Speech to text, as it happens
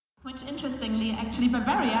Which, interestingly, actually,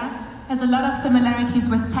 Bavaria has a lot of similarities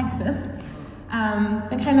with Texas.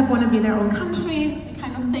 They kind of want to be their own country. They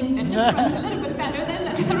kind of think they're different, a little bit better than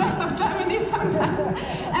the rest of Germany sometimes.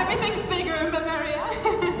 Everything's bigger in Bavaria.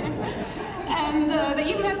 And they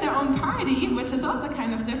even have their own party, which is also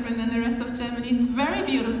kind of different than the rest of Germany. It's very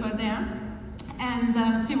beautiful there.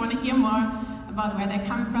 And if you want to hear more about where they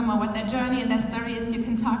come from or what their journey and their story is, you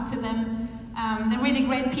can talk to them. They're really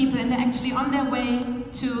great people, and they're actually on their way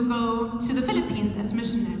to go to the Philippines as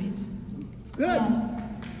missionaries. Good. Yes.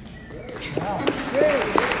 Wow.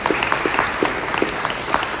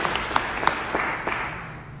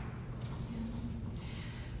 Yes.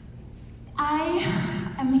 I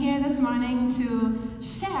am here this morning to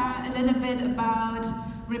share a little bit about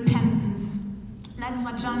repentance. That's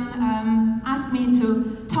what John asked me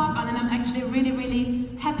to talk on, and I'm actually really, really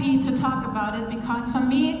happy to talk about it, because for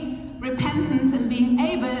me, repentance and being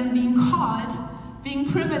able and being called, being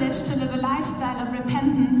privileged to live a lifestyle of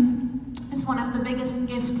repentance is one of the biggest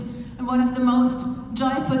gifts and one of the most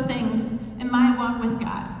joyful things in my walk with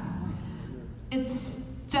God. It's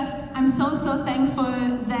just, I'm so thankful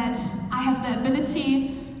that I have the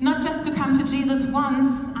ability not just to come to Jesus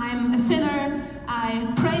once. I'm a sinner,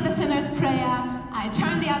 I pray the sinner's prayer, I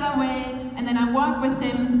turn the other way, and then I walk with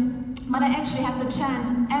Him, but I actually have the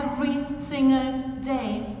chance every single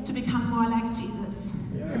day to become more like Jesus.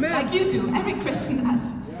 Amen. Like you do, every Christian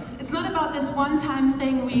does. It's not about this one-time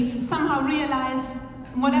thing we somehow realize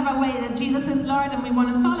in whatever way that Jesus is Lord and we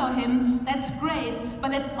want to follow Him. That's great,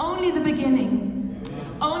 but it's only the beginning.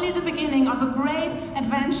 It's only the beginning of a great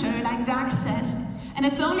adventure, like Doug said. And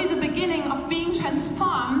it's only the beginning of being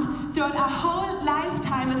transformed throughout our whole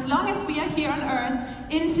lifetime, as long as we are here on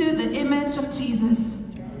earth, into the image of Jesus.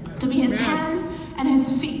 To be His hands and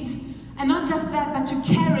His feet. And not just that, but to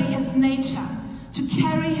carry His nature, to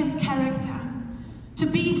carry His character, to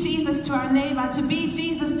be Jesus to our neighbor, to be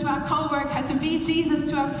Jesus to our co-worker, to be Jesus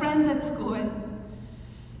to our friends at school.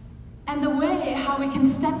 And the way how we can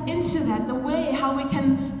step into that, the way how we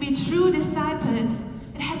can be true disciples,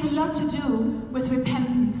 it has a lot to do with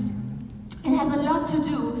repentance. It has a lot to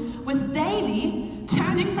do with daily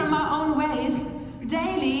turning from our own ways,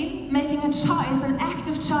 daily making a choice, an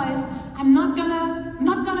active choice. I'm not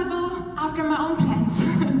gonna go after my own plans.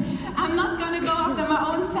 I'm not gonna go after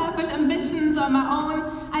my own selfish ambitions or my own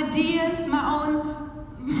ideas, my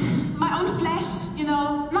own flesh, you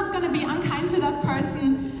know. I'm not gonna be unkind to that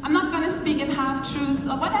person. I'm not gonna speak in half-truths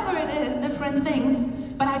or whatever it is, different things.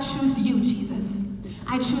 But I choose you, Jesus.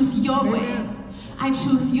 I choose your way. I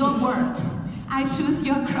choose your word. I choose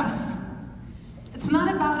your cross. It's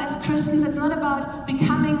not about, as Christians, it's not about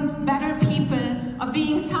becoming better people or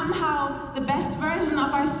being somehow the best version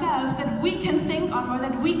of ourselves that we can think of or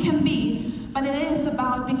that we can be, but it is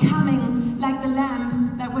about becoming like the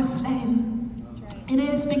Lamb that was slain. It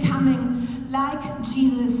is becoming like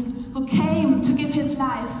Jesus, who came to give His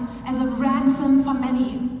life as a ransom for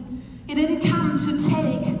many. He didn't come to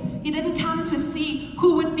take, He didn't come to see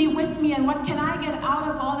who would be with me and what can I get out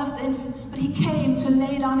of all of this, but He came to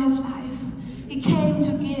lay down His life. He came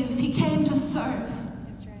to give, He came to serve.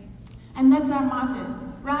 That's right. And that's our model,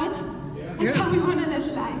 right? That's how we want to live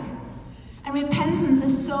like. And repentance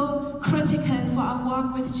is so critical for our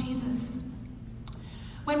walk with Jesus.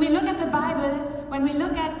 When we look at the Bible, when we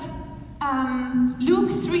look at Luke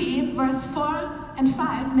 3, verse 4 and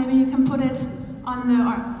 5, maybe you can put it on the,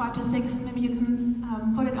 or 4 to 6, maybe you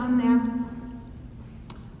can put it on there.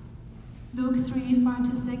 Luke 3, 4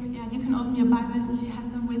 to 6, yeah, you can open your Bibles if you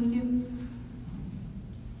have them with you.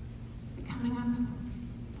 Coming up.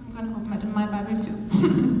 I'm going to open it in my Bible too.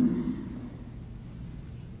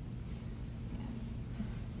 Yes.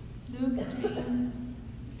 Luke 3,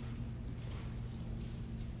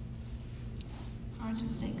 4 to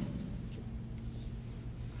 6.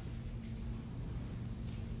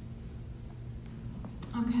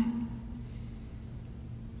 Okay.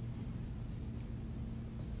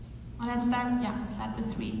 Well, let's start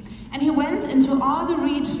with 3. And He went into all the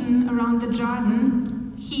region around the Jordan.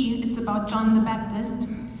 It's about John the Baptist,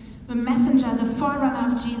 the messenger, the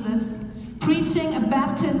forerunner of Jesus, preaching a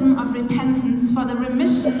baptism of repentance for the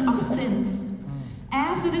remission of sins.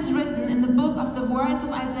 As it is written in the book of the words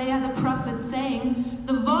of Isaiah the prophet, saying,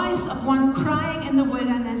 the voice of one crying in the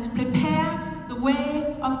wilderness, prepare the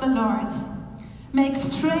way of the Lord. Make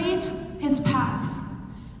straight His paths.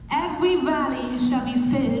 Every valley shall be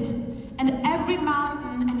filled, and every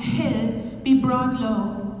mountain and hill be brought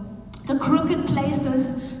low. The crooked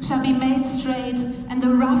places shall be made straight, and the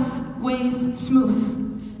rough ways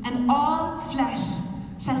smooth, and all flesh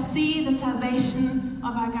shall see the salvation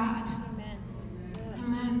of our God. Amen.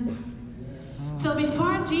 Amen. So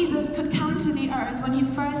before Jesus could come to the earth, when he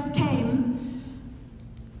first came,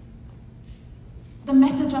 the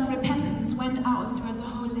message of repentance went out throughout the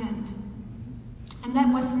whole land. And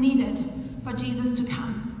that was needed for Jesus to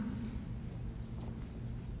come.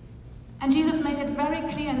 And Jesus made it very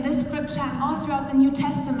clear in this scripture and all throughout the New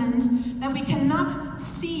Testament that we cannot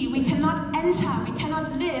see, we cannot enter, we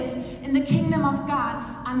cannot live in the kingdom of God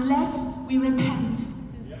unless we repent.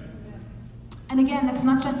 And again, that's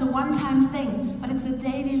not just a one-time thing, but it's a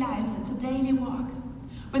daily life, it's a daily walk.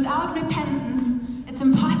 Without repentance, it's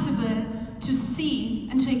impossible to see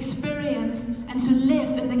and to experience and to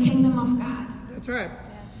live in the kingdom of God. That's right.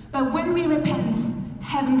 But when we repent,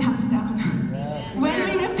 heaven comes down. When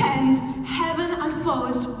we repent, heaven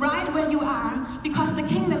unfolds right where you are, because the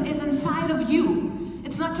kingdom is inside of you.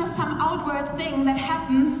 It's not just some outward thing that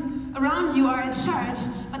happens around you or at church,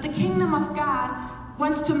 but the kingdom of God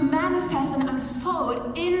wants to manifest and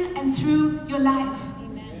unfold in and through your life.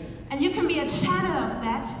 Amen. And you can be a channel of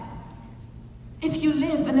that if you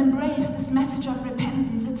live and embrace this message of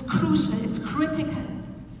repentance. It's crucial, it's critical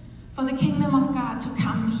for the kingdom of God to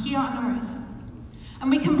come here on earth. And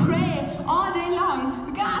we can pray all day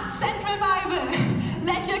long, God, send revival.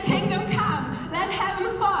 Let your kingdom come. Let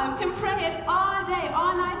heaven fall. We can pray it all day,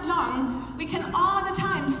 all night long. We can all the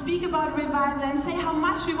time speak about revival and say how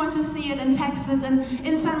much we want to see it in Texas and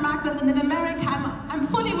in San Marcos and in America. I'm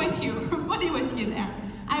fully with you. I'm fully with you there.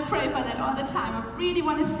 I pray for that all the time. I really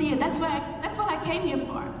want to see it. That's what I came here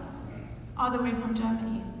for, all the way from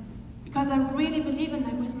Germany. Because I really believe in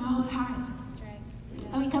that with my whole heart. That's right. Yeah.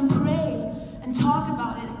 And we can pray and talk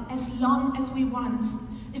about it as long as we want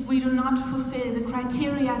if we do not fulfill the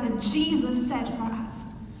criteria that Jesus set for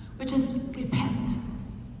us, which is repent.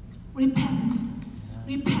 Repent.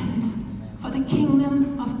 Repent. For the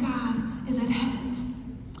kingdom of God is at hand.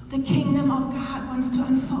 The kingdom of God wants to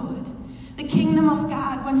unfold. The kingdom of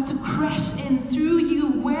God wants to crash in through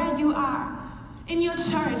you where you are, in your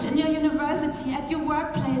church, in your university, at your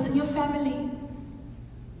workplace, in your family.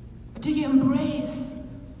 But do you embrace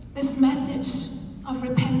this message of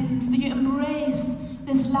repentance? Do you embrace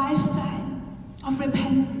this lifestyle of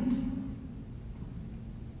repentance?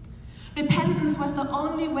 Repentance was the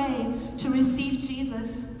only way to receive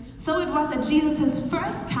Jesus. So it was at Jesus'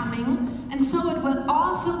 first coming, and so it will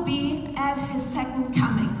also be at his second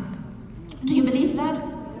coming. Do you believe that?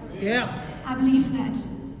 Yeah. I believe that.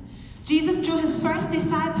 Jesus drew his first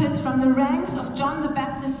disciples from the ranks of John the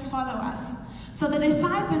Baptist's followers. So the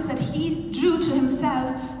disciples that he drew to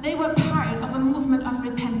himself, they were part of a movement of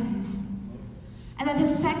repentance. And at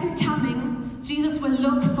his second coming, Jesus will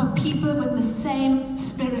look for people with the same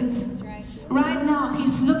spirit. Right now,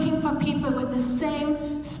 he's looking for people with the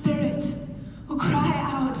same spirit who cry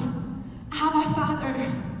out, Abba,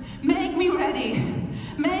 Father, make me ready,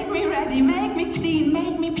 make me clean,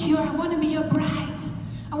 make me pure. I want to be your bride.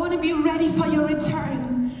 I want to be ready for your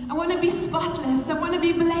return. I want to be spotless. I want to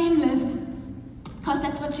be blameless. Because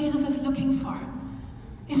that's what Jesus is looking for.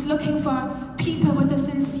 He's looking for people with a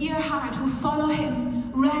sincere heart who follow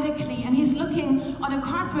him radically. And he's looking on a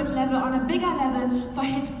corporate level, on a bigger level, for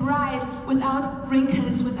his bride without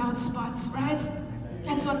wrinkles, without spots, right?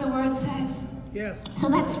 That's what the word says. Yes. So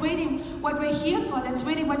that's really what we're here for. That's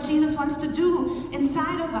really what Jesus wants to do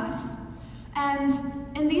inside of us. And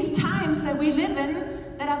in these times that we live in,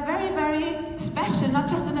 that are very, very special, not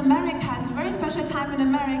just in America. It's a very special time in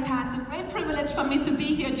America. It's a great privilege for me to be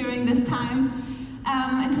here during this time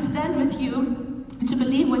and to stand with you, and to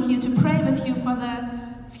believe with you, to pray with you for the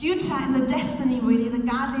future and the destiny, really, the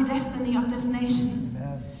godly destiny of this nation.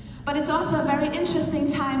 Amen. But it's also a very interesting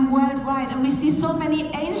time worldwide, and we see so many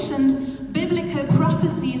ancient biblical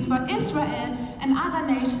prophecies for Israel and other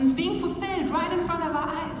nations being fulfilled right in front of our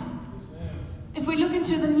eyes. If we look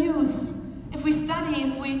into the news, if we study,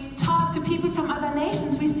 if we talk to people from other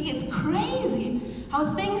nations, we see it's crazy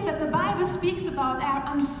how things that the Bible speaks about are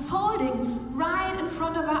unfolding right in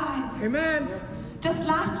front of our eyes. Amen. Just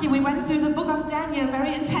last year, we went through the book of Daniel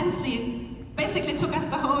very intensely. Basically took us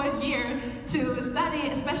the whole year to study,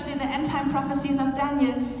 especially the end-time prophecies of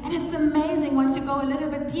Daniel. And it's amazing once you go a little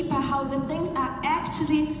bit deeper how the things are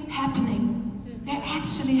actually happening. They're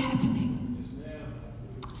actually happening.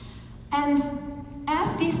 And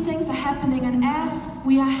as these things are happening, and as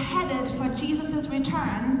we are headed for Jesus'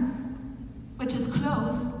 return, which is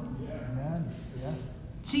close,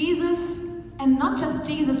 Jesus, and not just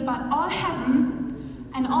Jesus, but all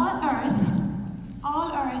heaven and all earth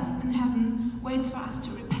and heaven waits for us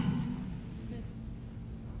to repent.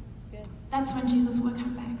 That's when Jesus will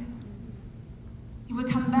come back. He will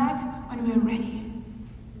come back when we're ready.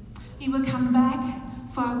 He will come back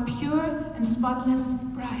for a pure and spotless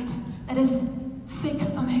bride that is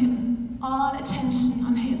fixed on him, all attention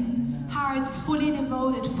on him, hearts fully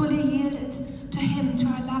devoted, fully yielded to him, to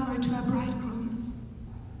our lover, to our bridegroom.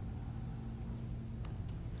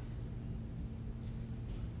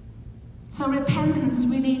 So repentance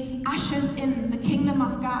really ushers in the kingdom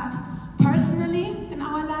of God, personally in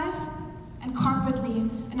our lives and corporately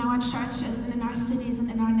in our churches and in our cities and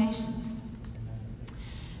in our nations.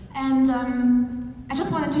 And I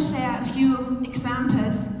just wanted to share a few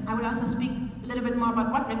examples. I will also speak a little bit more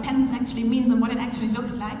about what repentance actually means and what it actually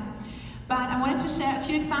looks like. But I wanted to share a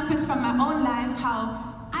few examples from my own life,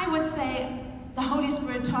 how I would say the Holy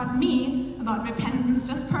Spirit taught me about repentance,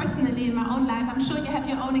 just personally in my own life. I'm sure you have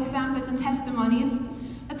your own examples and testimonies,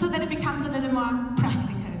 but so that it becomes a little more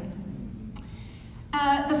practical.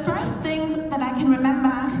 The first thing that I can remember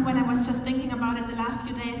when I was just thinking about it the last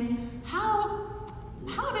few days,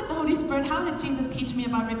 how did the Holy Spirit, how did Jesus teach me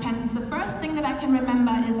about repentance? The first thing that I can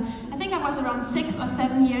remember is, I think I was around 6 or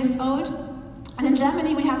 7 years old, and in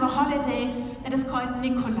Germany we have a holiday that is called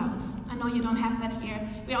Nikolaus. I know you don't have that here.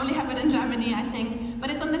 We only have it in Germany, I think. But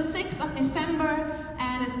it's on the 6th of December,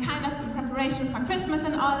 and it's kind of in preparation for Christmas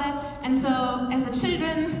and all that. And so, as a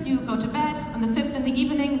children, you go to bed on the 5th in the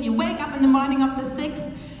evening, and you wake up in the morning of the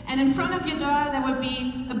 6th, and in front of your door there will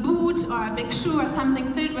be a boot or a big shoe or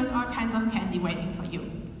something filled with all kinds of candy waiting for you.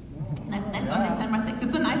 That's on December 6th.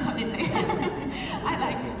 It's a nice holiday. I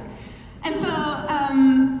like it. And so,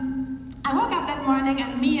 I woke up that morning,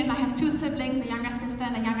 and me and I have 2 siblings, a younger sister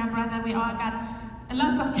and a younger brother. We all got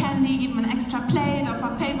lots of candy, even an extra plate of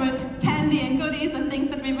our favorite candy and goodies and things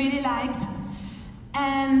that we really liked.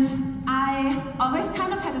 And I always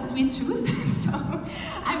kind of had a sweet tooth, so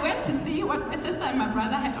I went to see what my sister and my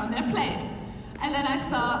brother had on their plate. And then I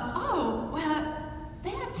saw, oh, well,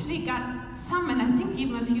 they actually got some, and I think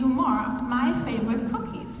even a few more, of my favorite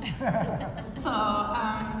cookies. So,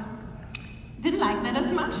 didn't like that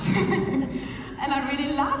as much. And I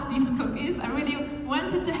really loved these cookies. I really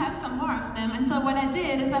wanted to have some more of them. And so what I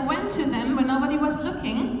did is I went to them when nobody was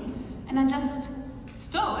looking, and I just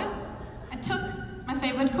stole. I took my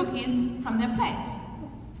favorite cookies from their plates.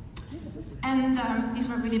 And these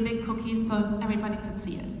were really big cookies, so everybody could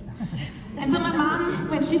see it. And so my mom,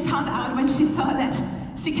 when she found out, when she saw that,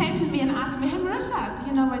 she came to me and asked me, "Hey Marisha, do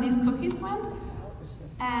you know where these cookies went?"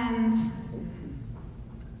 And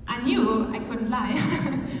I knew I couldn't lie.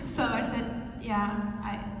 So I said, "Yeah,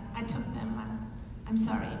 I took them. I'm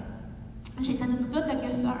sorry." And she said, "It's good that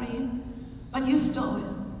you're sorry, but you stole.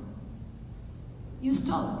 You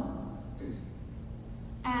stole.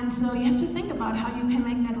 And so you have to think about how you can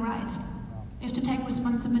make that right. You have to take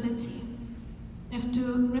responsibility. You have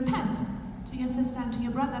to repent to your sister and to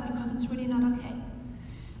your brother, because it's really not okay."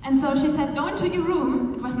 And so she said, "Go into your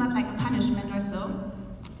room." It was not like a punishment or so,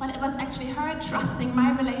 but it was actually her trusting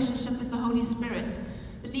my relationship with the Holy Spirit,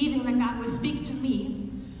 believing that God will speak to me.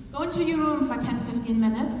 Go into your room for 10-15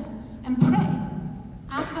 minutes and pray.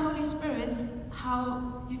 Ask the Holy Spirit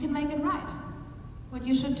how you can make it right, what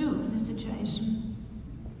you should do in this situation.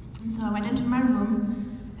 And so I went into my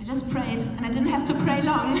room, I just prayed, and I didn't have to pray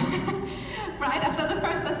long. Right after the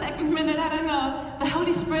first or second minute, I don't know, the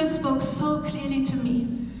Holy Spirit spoke so clearly to me.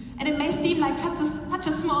 And it may seem like such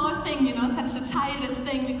a small thing, you know, such a childish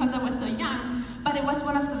thing because I was so young, but it was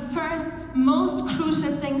one of the first, most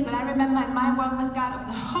crucial things that I remember in my walk with God, of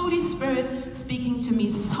the Holy Spirit speaking to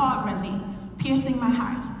me sovereignly, piercing my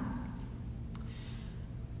heart.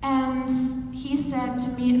 And he said to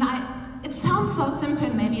me, and it sounds so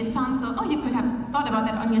simple maybe, it sounds so, oh, you could have thought about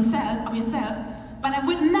that of yourself, but I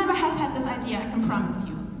would never have had this idea, I can promise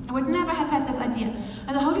you. I would never have had this idea.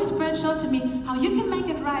 And the Holy Spirit showed to me how you can make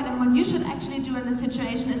it right, and what you should actually do in this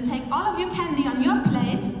situation is take all of your candy on your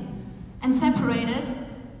plate and separate it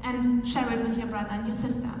and share it with your brother and your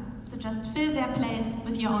sister. So just fill their plates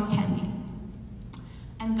with your own candy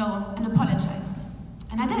and go and apologize.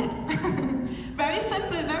 And I did. Very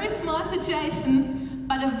simple, very small situation,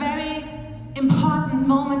 but a very important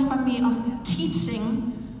moment for me of teaching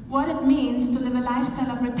what it means to live a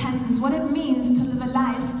lifestyle of repentance, what it means to live a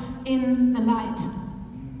life in the light.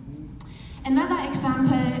 Another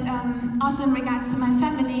example, also in regards to my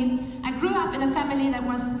family, I grew up in a family that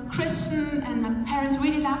was Christian, and my parents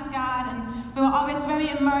really loved God, and we were always very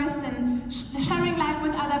immersed in sharing life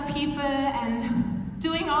with other people and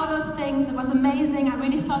doing all those things. It was amazing. I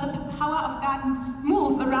really saw the power of God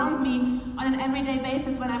move around me on an everyday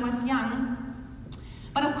basis when I was young.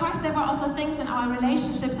 But of course, there were also things in our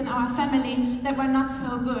relationships, in our family, that were not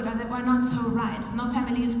so good, or that were not so right. No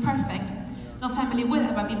family is perfect. No family will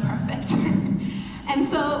ever be perfect. And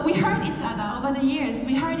so we hurt each other over the years.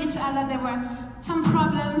 We hurt each other. There were some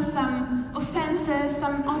problems, some offenses,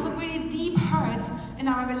 some also really deep hurt in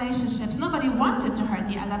our relationships. Nobody wanted to hurt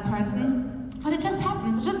the other person, but it just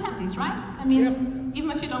happens. It just happens, right? I mean,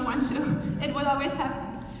 even if you don't want to, it will always happen.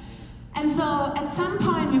 And so at some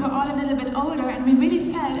point we were all a little bit older, and we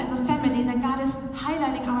really felt as a family that God is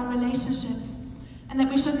highlighting our relationships, and that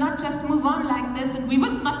we should not just move on like this, and we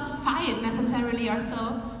would not fight necessarily or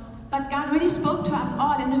so, but God really spoke to us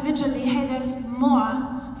all individually, hey, there's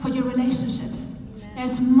more for your relationships.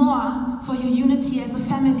 There's more for your unity as a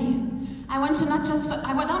family. I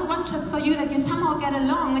don't want just for you that you somehow get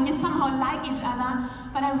along and you somehow like each other,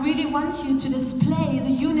 but I really want you to display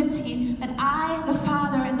the unity that I, the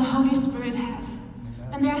Father, and the Holy Spirit have.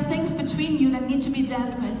 And there are things between you that need to be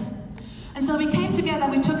dealt with. And so we came together,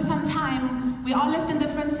 we took some time. We all lived in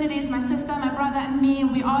different cities, my sister, my brother, and me,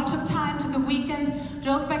 and we all took time, took a weekend,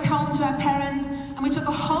 drove back home to our parents, and we took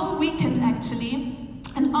a whole weekend actually.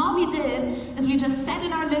 And all we did is we just sat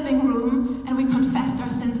in our living room and we confessed our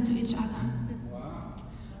sins to each other.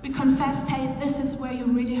 We confessed, hey, this is where you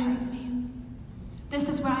really hurt me. This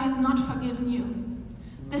is where I have not forgiven you.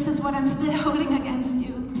 This is what I'm still holding against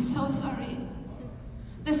you. I'm so sorry.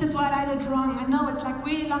 This is what I did wrong. I know it's like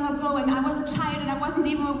really long ago and I was a child and I wasn't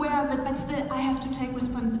even aware of it, but still I have to take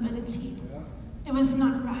responsibility. It was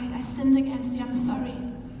not right. I sinned against you. I'm sorry.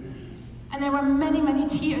 And there were many, many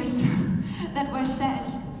tears that were shed.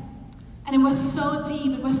 And it was so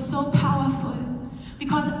deep. It was so powerful.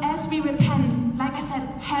 Because as we repent, like I said,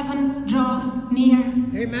 heaven draws near.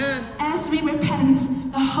 Amen. As we repent,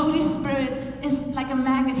 the Holy Spirit is like a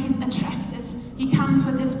magnet. He's attracted. He comes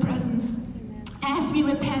with his presence. As we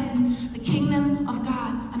repent, the kingdom of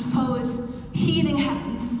God unfolds. Healing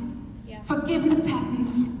happens. Forgiveness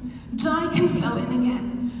happens. Joy can flow in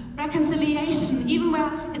again. Reconciliation, even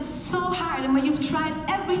where it's so hard and where you've tried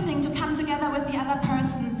everything to come together with the other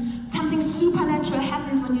person, something supernatural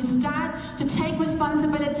happens when you start to take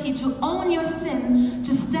responsibility, to own your sin,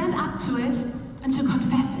 to stand up to it, and to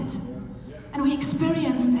confess it. And we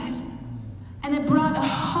experienced that. And it brought a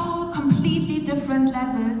whole completely different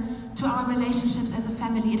level to our relationships as a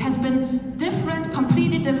family. It has been different,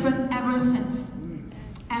 completely different ever since.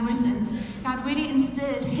 Ever since. God really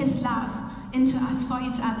instilled his love into us for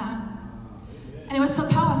each other. And it was so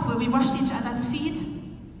powerful. We washed each other's feet,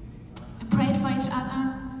 we prayed for each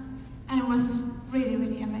other, and it was really,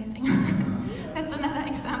 really amazing. That's another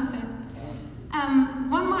example.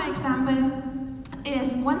 One more example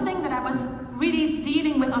is one thing that I was really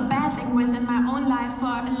dealing with or battling with in my own life for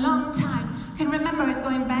a long time. I can remember it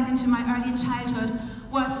going back into my early childhood,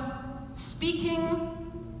 was speaking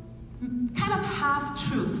kind of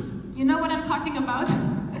half-truths. You know what I'm talking about?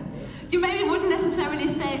 You maybe wouldn't necessarily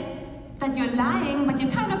say that you're lying, but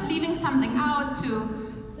you're kind of leaving something out to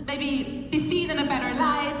maybe be seen in a better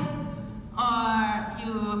light, or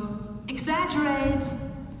you exaggerate,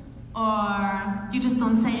 or you just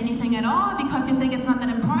don't say anything at all because you think it's not that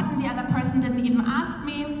important, the other person didn't even ask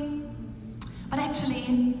me. But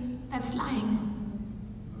actually, that's lying.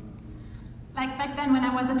 Like back then when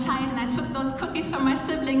I was a child and I took those cookies from my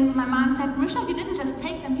siblings, my mom said, "Marisha, you didn't just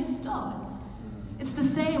take them, you stole." It's the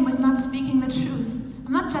same with not speaking the truth.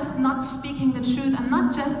 I'm not just not speaking the truth, I'm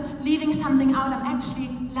not just leaving something out, I'm actually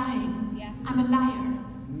lying. Yeah. I'm a liar.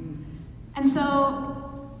 And so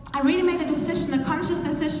I really made a decision, a conscious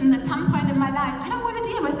decision at some point in my life, I don't want to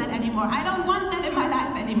deal with that anymore. I don't want that in my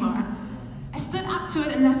life anymore. I stood up to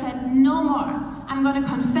it and I said, no more. I'm going to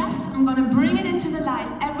confess, I'm going to bring it into the light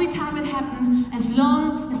every time it happens, as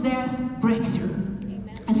long as there's breakthrough.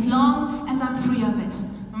 Amen. As long as I'm free of it.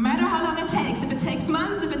 No matter how long it takes, if it takes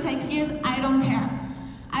months, if it takes years, I don't care.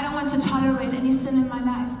 I don't want to tolerate any sin in my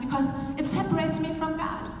life because it separates me from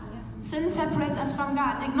God. Sin separates us from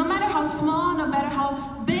God. Like, no matter how small, no matter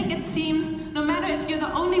how big it seems, no matter if you're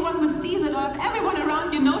the only one who sees it or if everyone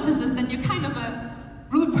around you notices that you're kind of a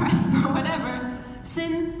rude person or whatever,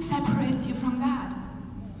 sin separates you from God.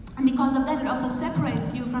 And because of that, it also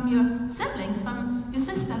separates you from your siblings, from your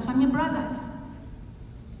sisters, from your brothers.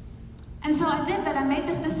 And so I did that. I made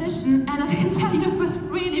this decision, and I can tell you it was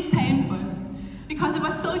really painful because it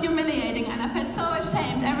was so humiliating, and I felt so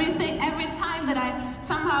ashamed every time that I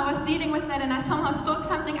somehow was dealing with that, and I somehow spoke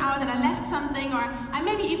something out, and I left something, or I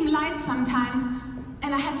maybe even lied sometimes,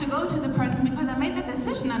 and I had to go to the person because I made that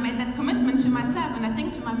decision, I made that commitment to myself, and I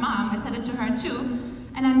think to my mom, I said it to her too,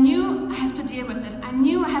 and I knew I have to deal with it. I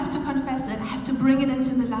knew I have to confess it. I have to bring it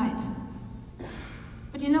into the light.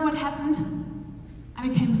 But you know what happened? I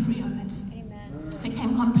became free of it. Amen. I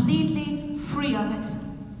became completely free of it.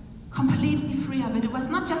 Completely free of it. It was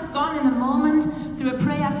not just gone in a moment through a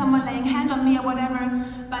prayer, someone laying hand on me or whatever,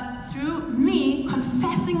 but through me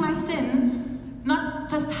confessing my sin, not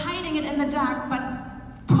just hiding it in the dark, but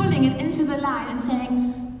pulling putting it into the light and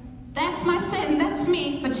saying, that's my sin, that's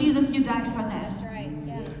me, but Jesus, you died for that. That's right,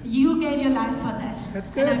 yeah. You gave your life for that. That's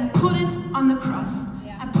good. And I put it on the cross.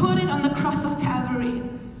 Yeah. I put it on the cross of Calvary.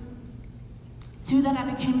 Through that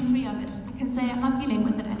I became free of it. I can say I'm not dealing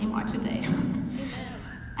with it anymore today.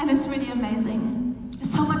 And it's really amazing.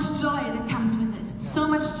 There's so much joy that comes with it. So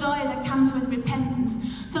much joy that comes with repentance.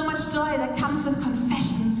 So much joy that comes with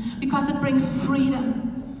confession, because it brings freedom.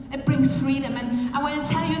 It brings freedom. And I want to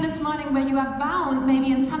tell you this morning, where you are bound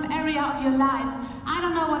maybe in some area of your life. I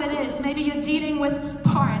don't know what it is. Maybe you're dealing with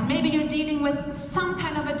porn. Maybe you're dealing with some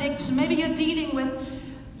kind of addiction. Maybe you're dealing with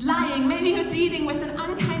lying. Maybe you're dealing with an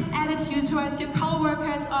unkind attitude towards your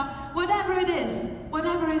co-workers, or whatever it is.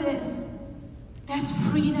 Whatever it is. There's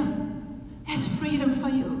freedom. There's freedom for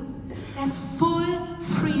you. There's full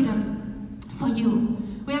freedom for you.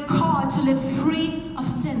 We are called to live free of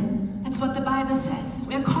sin. That's what the Bible says.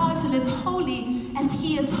 We are called to live holy as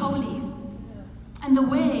He is holy. And the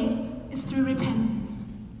way is through repentance.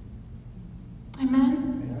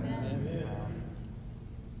 Amen? Amen.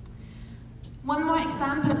 One more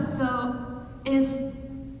example is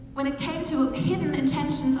when it came to hidden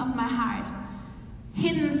intentions of my heart.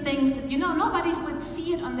 Hidden things that, nobody would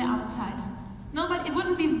see it on the outside. It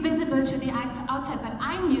wouldn't be visible to the outside, but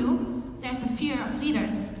I knew there's a fear of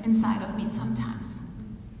leaders inside of me sometimes.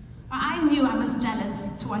 Or I knew I was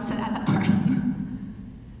jealous towards that other person.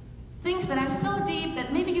 Things that are so deep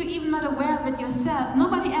that maybe you're even not aware of it yourself.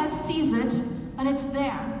 Nobody else sees it, but it's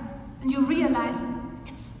there. And you realize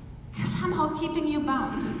it's somehow keeping you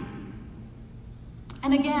bound.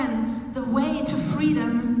 And again, the way to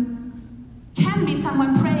freedom can be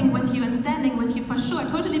someone praying with you and standing with you, for sure. I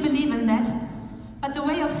totally believe in that. But the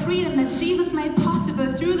way of freedom that Jesus made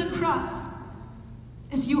possible through the cross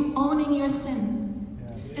is you owning your sin,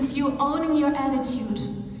 is you owning your attitude,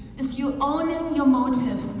 is you owning your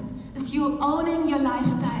motives, is you owning your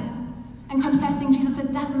lifestyle, and confessing, Jesus,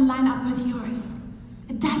 it doesn't line up with yours.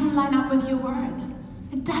 It doesn't line up with your word.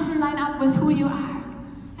 It doesn't line up with who you are.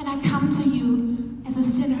 And I come to you as a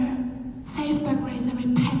sinner, saved by grace. I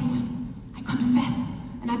repent, I confess,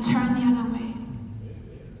 and I turn the other way.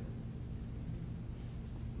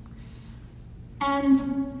 And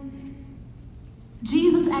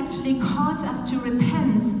Jesus actually calls us to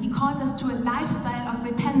repent. He calls us to a lifestyle of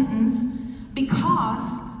repentance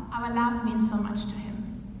because our love means so much to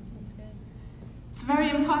Him. That's good. It's very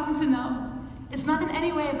important to know. It's not in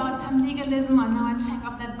any way about some legalism or now I check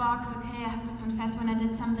off that box, okay, I have to confess when I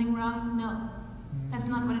did something wrong. No, that's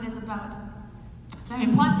not what it is about. It's very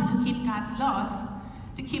important to keep God's laws,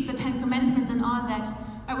 to keep the Ten Commandments and all that.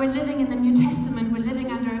 But we're living in the New Testament, we're living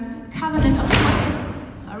under covenant of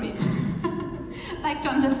grace. Sorry. Like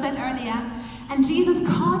John just said earlier. And Jesus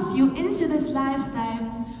calls you into this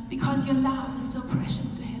lifestyle because your love is so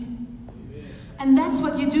precious to Him. And that's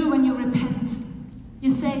what you do when you repent. You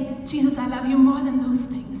say, Jesus, I love you more than those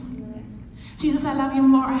things. Jesus, I love you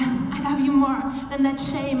more. I love you more than that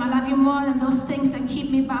shame. I love you more than those things that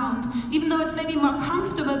keep me bound. Even though it's maybe more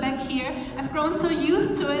comfortable back here, I've grown so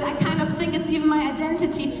used to it, I kind of think it's even my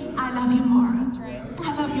identity. I love you more. That's right.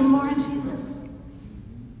 I love you more, Jesus.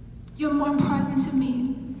 You're more important to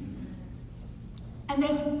me. And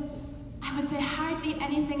there's, I would say, hardly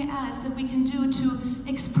anything else that we can do to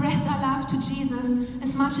express our love to Jesus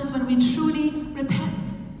as much as when we truly repent.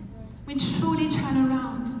 We truly turn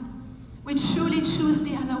around. We truly choose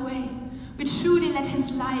the other way. We truly let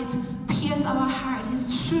His light pierce our heart,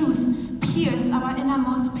 His truth pierce our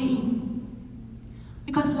innermost being.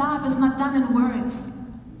 Because love is not done in words.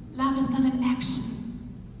 Love is done in action.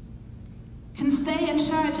 Can stay in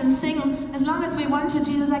church and sing as long as we want to,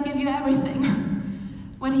 Jesus, I give you everything.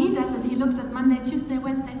 What He does is He looks at Monday, Tuesday,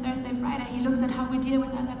 Wednesday, Thursday, Friday. He looks at how we deal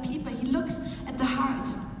with other people. He looks at the heart.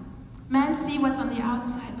 Man sees what's on the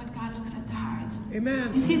outside, but God looks at the heart.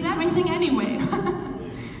 Amen. He sees everything anyway.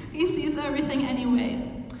 He sees everything anyway.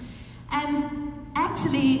 And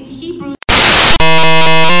actually, Hebrews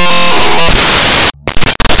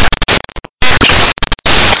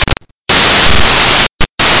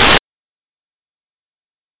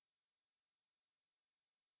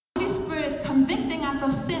convicting us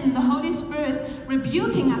of sin, the Holy Spirit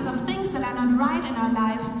rebuking us of things that are not right in our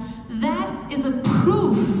lives, that is a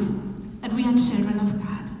proof that we are children of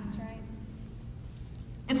God. That's right.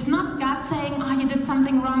 It's not God saying, oh, you did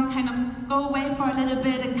something wrong, kind of go away for a little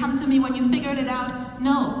bit and come to me when you figured it out.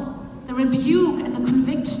 No. The rebuke and the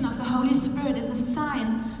conviction of the Holy Spirit is a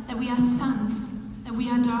sign that we are sons, that we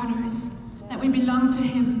are daughters, that we belong to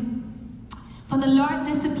Him. For the Lord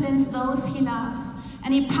disciplines those He loves,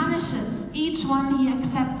 and He punishes each one He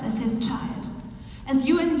accepts as His child. as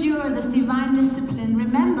you endure this divine discipline,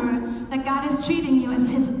 remember that God is treating you as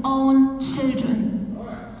his own children.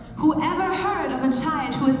 Whoever heard of a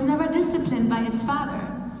child who is never disciplined by its father?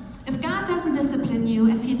 If God doesn't discipline you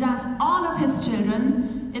as he does all of his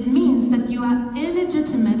children, it means that you are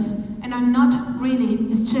illegitimate and are not really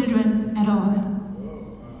his children at all.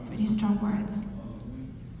 Pretty strong words.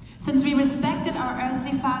 Since we respected our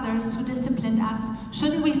earthly fathers who disciplined us,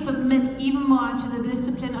 shouldn't we submit even more to the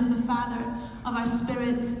discipline of the Father of our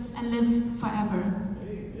spirits and live forever?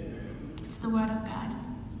 It's the word of God.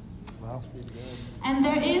 Wow. And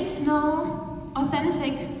there is no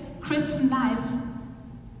authentic Christian life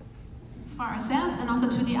for ourselves and also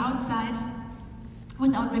to the outside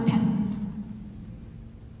without repentance.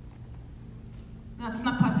 That's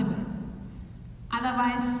not possible.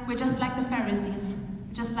 Otherwise, we're just like the Pharisees,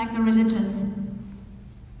 just like the religious,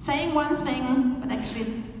 saying one thing, but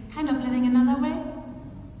actually kind of living another way.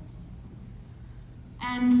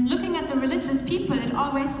 And looking at the religious people, it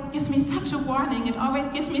always gives me such a warning. It always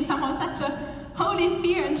gives me somehow such a holy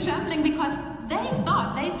fear and trembling, because they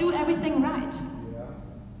thought they do everything right.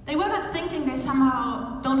 They were not thinking they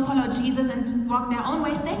somehow don't follow Jesus and walk their own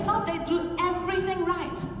ways. They thought they do everything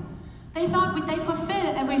right. They thought they fulfill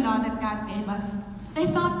every law that God gave us. They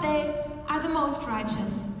thought they are the most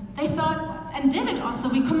righteous. They thought, and did it also,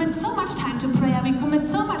 we commit so much time to prayer, we commit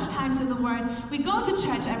so much time to the Word, we go to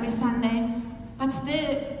church every Sunday, but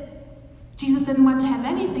still, Jesus didn't want to have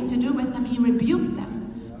anything to do with them. He rebuked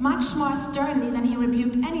them much more sternly than he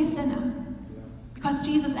rebuked any sinner. Because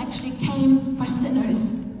Jesus actually came for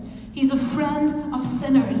sinners. He's a friend of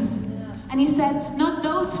sinners. And he said, not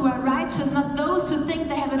those who are righteous, not those who think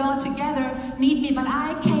they have it all together need me, but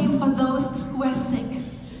I came for those who are sick.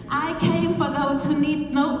 I came for those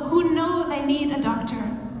who know they need a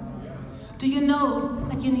doctor. Do you know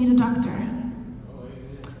that you need a doctor?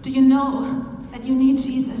 Do you know that you need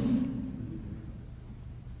Jesus?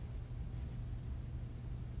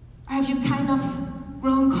 Or have you kind of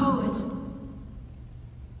grown cold?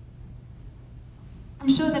 I'm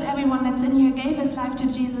sure that everyone that's in here gave his life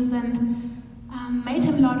to Jesus and made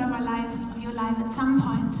him Lord of our lives, of your life at some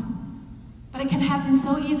point. But it can happen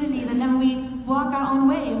so easily that then we walk our own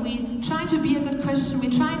way. We try to be a good Christian, we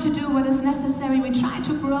try to do what is necessary, we try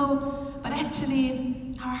to grow, but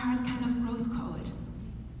actually our heart kind of grows cold.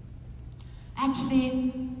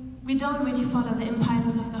 Actually, we don't really follow the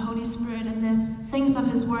impulses of the Holy Spirit and the things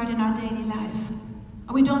of his word in our daily life.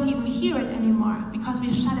 Or we don't even hear it anymore because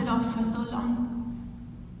we've shut it off for so long.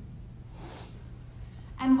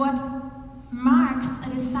 And what marks a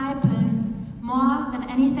disciple more than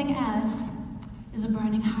anything else is a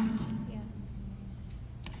burning heart. Yeah.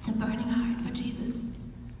 It's a burning heart for Jesus.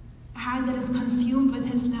 A heart that is consumed with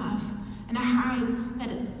his love, and a heart that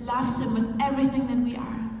loves him with everything that we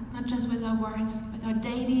are, not just with our words, with our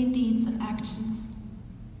daily deeds and actions.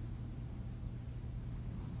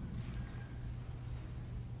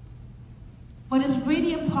 What is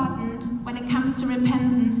really important when it comes to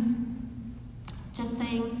repentance, just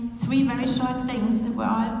saying 3 very short things that we're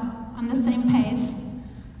all on the same page.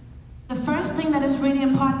 The first thing that is really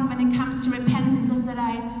important when it comes to repentance is that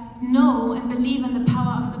I know and believe in the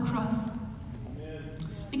power of the cross.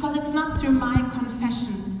 Because it's not through my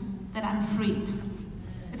confession that I'm freed.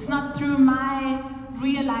 It's not through my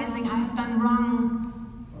realizing I have done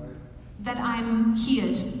wrong that I'm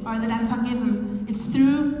healed or that I'm forgiven. It's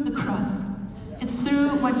through the cross. It's through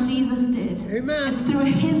what Jesus did. Amen. It's through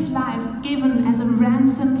his life given as a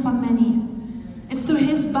ransom for many. It's through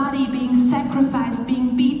his body being sacrificed,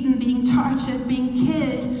 being beaten, being tortured, being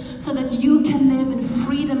killed, so that you can live in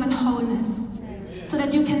freedom and wholeness. So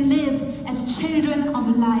that you can live as children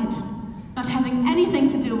of light, not having anything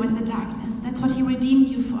to do with the darkness. That's what he redeemed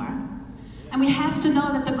you for. And we have to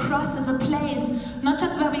know that the cross is a place, not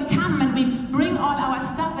just where we come and we bring all our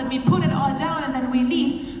stuff and we put it all down and then we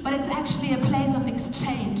leave, but it's actually a place of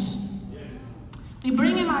exchange. We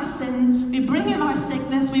bring him our sin, we bring him our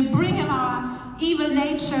sickness, we bring him our evil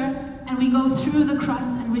nature, and we go through the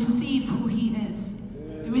cross and receive who he is.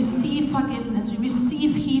 We receive forgiveness, we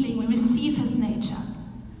receive healing, we receive his nature.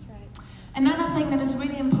 That's right. Another thing that is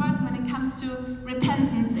really important when it comes to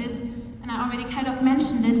repentance is, and I already kind of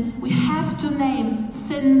mentioned it, we have to name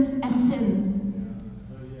sin as sin.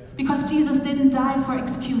 Because Jesus didn't die for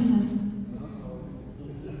excuses.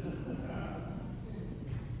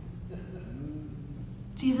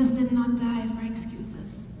 Jesus did not die for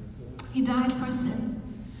excuses. He died for sin.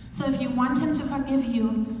 So if you want him to forgive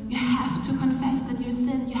you, you have to confess that you're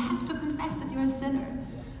sin. You have to confess that you're a sinner.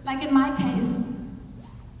 Like in my case,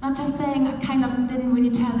 not just saying I kind of didn't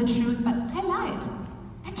really tell the truth, but I lied.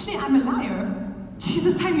 Actually, I'm a liar.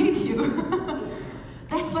 Jesus, I need you.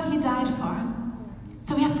 That's what he died for.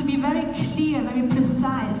 So we have to be very clear, very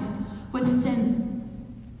precise with sin.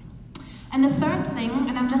 And the third thing,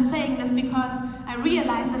 and I'm just saying this because I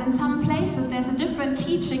realize that in some places there's a different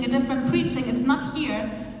teaching, a different preaching. It's not here.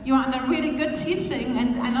 You are under really good teaching,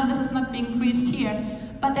 and I know this is not being preached here.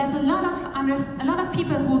 But there's a lot of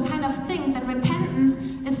people who kind of think that repentance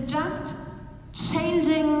is just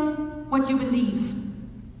changing what you believe.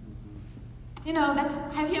 You know,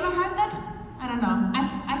 have you ever heard that? I don't know.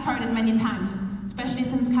 I've heard it many times, especially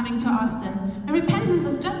since coming to Austin. And repentance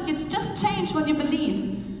is you just change what you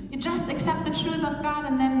believe. You just accept the truth of God,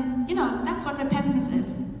 and then, you know, that's what repentance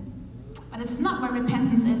is. But it's not what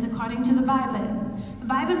repentance is according to the Bible. The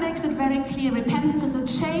Bible makes it very clear. Repentance is a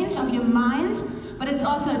change of your mind, but it's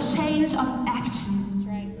also a change of action. That's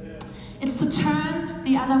right. It's to turn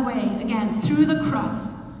the other way, again, through the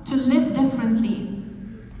cross, to live differently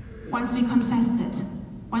once we confessed it,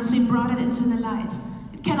 once we brought it into the light.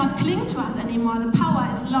 It cannot cling to us anymore. The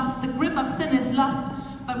power is lost, the grip of sin is lost,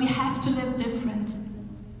 but we have to live different.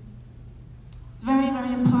 Very,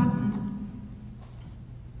 very important.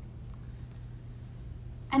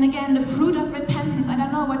 And again, the fruit of repentance, I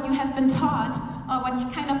don't know what you have been taught or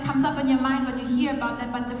what kind of comes up in your mind when you hear about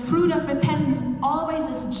that, but the fruit of repentance always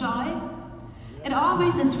is joy. It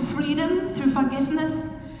always is freedom through forgiveness.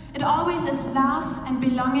 It always is love and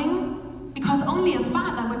belonging, because only a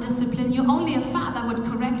father would discipline you, only a father would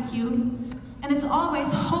correct you. And it's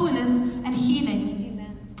always wholeness and healing.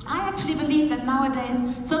 I actually believe that nowadays,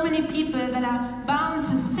 so many people that are bound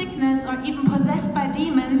to sickness or even possessed by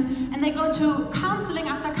demons, and they go to counseling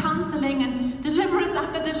after counseling and deliverance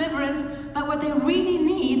after deliverance, but what they really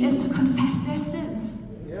need is to confess their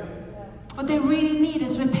sins. Yeah. What they really need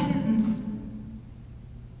is repentance.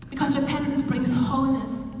 Because repentance brings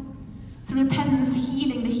wholeness. Through repentance,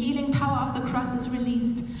 healing, the healing power of the cross is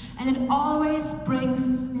released. And it always brings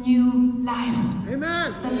new life.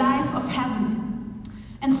 Amen. The life of heaven.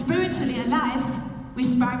 And spiritually alive, we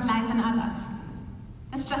spark life in others.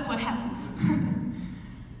 That's just what happens.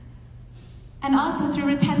 And also through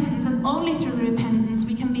repentance, and only through repentance,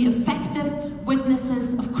 we can be effective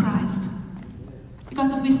witnesses of Christ.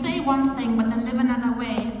 Because if we say one thing but then live another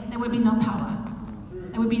way, there will be no power.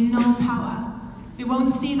 There will be no power. We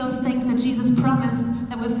won't see those things that Jesus promised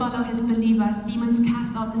that will follow his believers. Demons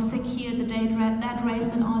cast out, the sick healed, the dead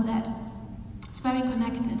raised, and all that. It's very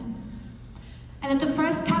connected. And at the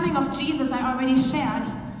first coming of Jesus, I already shared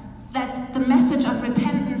that the message of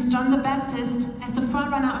repentance, John the Baptist, as the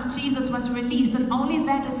forerunner of Jesus, was released, and only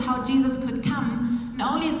that is how Jesus could come, and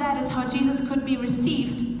only that is how Jesus could be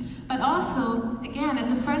received. But also, again, at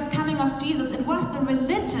the first coming of Jesus, it was the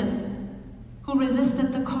religious who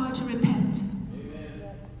resisted the call to repent.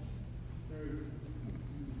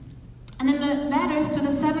 And in the letters to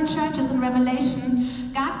the 7 churches in Revelation,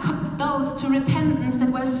 God called those to repentance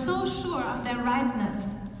that were so sure of their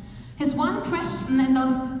rightness. His one question in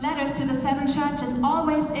those letters to the 7 churches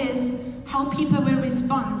always is how people will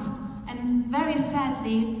respond. And very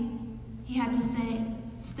sadly, he had to say,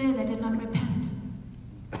 still they did not repent.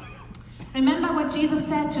 Remember what Jesus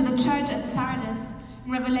said to the church at Sardis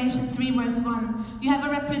in Revelation 3 verse 1. You have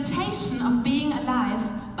a reputation of being alive,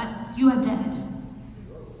 but you are dead.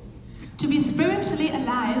 To be spiritually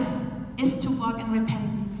alive is to walk in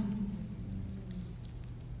repentance.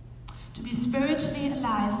 To be spiritually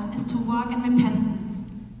alive is to walk in repentance.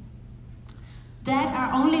 Dead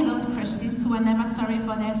are only those Christians who are never sorry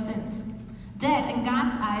for their sins. Dead in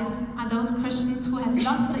God's eyes are those Christians who have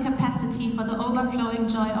lost the capacity for the overflowing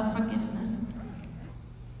joy of forgiveness.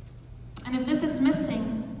 And if this is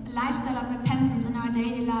missing, a lifestyle of repentance in our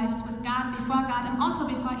daily lives with God, before God, and also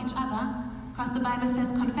before each other, because the Bible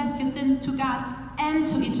says, confess your sins to God and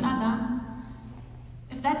to each other.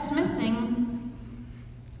 If that's missing,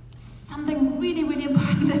 something really, really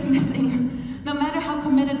important is missing, no matter how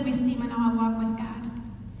committed we seem in our walk with God.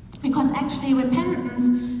 Because actually repentance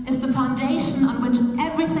is the foundation on which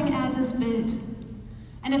everything else is built.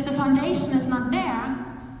 And if the foundation is not there,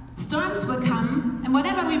 storms will come, and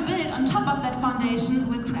whatever we build on top of that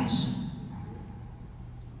foundation will crash.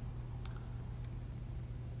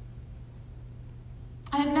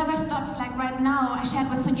 And it never stops. Like right now, I shared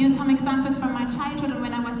with you some examples from my childhood and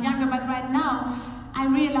when I was younger, but right now, I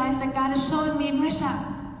realized that God is showing me,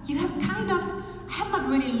 Marisha, you have I have not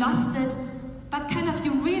really lost it, but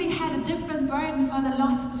you really had a different burden for the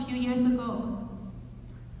lost a few years ago.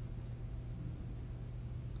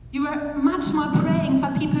 You were much more praying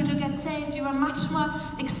for people to get saved. You were much more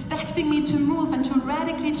expecting me to move and to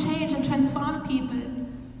radically change and transform people.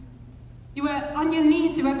 You were on your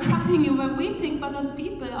knees, you were crying, you were weeping for those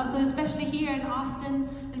people, also especially here in Austin,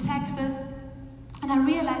 in Texas. And I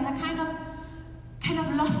realized I kind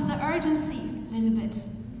of lost the urgency a little bit.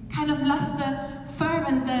 Kind of lost the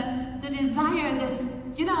fervent, the desire, this,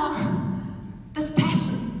 this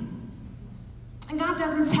passion. And God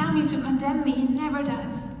doesn't tell me to condemn me. He never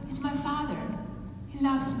does. He's my Father. He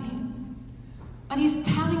loves me. But He's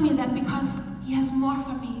telling me that because He has more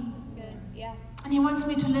for me. That's good. Yeah. And He wants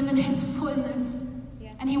me to live in His fullness.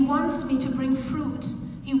 Yeah. And He wants me to bring fruit.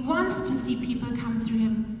 He wants to see people come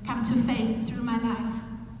to faith through my life.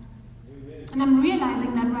 And I'm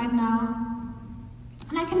realizing that right now.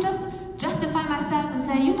 And I can just justify myself and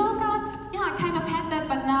say, God, yeah, I kind of had that,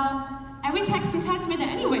 but now every Texan tells me they're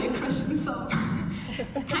anyway a Christian, so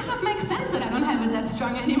it kind of makes sense that I don't have it that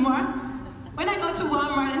strong anymore. When I go to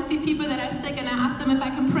Walmart and see people that are sick and I ask them if I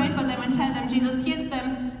can pray for them and tell them Jesus heals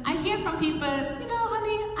them, I hear from people,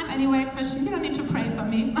 honey, I'm anyway a Christian, you don't need to pray for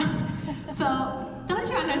me. So, don't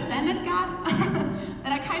you understand it, God?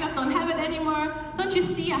 That I kind of don't have it anymore? Don't you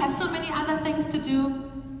see I have so many other things to do?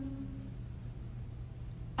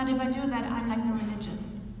 But if I do that, I'm like the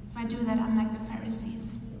religious. If I do that, I'm like the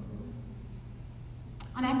Pharisees.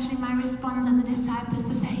 And actually my response as a disciple is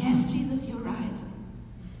to say, yes, Jesus, you're right.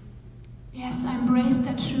 Yes, I embrace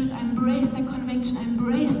that truth, I embrace that conviction, I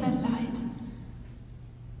embrace that light.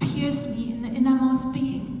 Pierce me in the innermost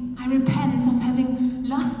being. I repent of having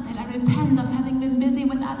lost it. I repent of having been busy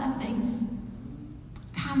with other things.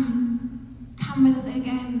 Come with it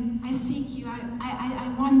again. I seek you,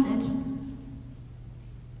 I want it.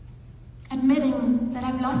 Admitting that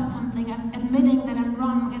I've lost something, admitting that I'm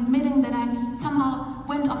wrong, admitting that I somehow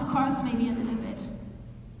went off course maybe a little bit.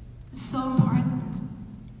 It's so important.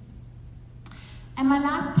 And my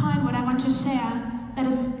last point, what I want to share, that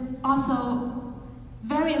is also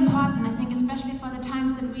very important, I think, especially for the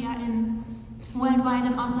times that we are in, worldwide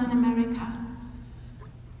and also in America.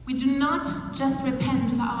 We do not just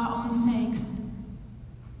repent for our own sakes,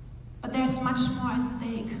 but there's much more at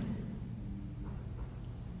stake.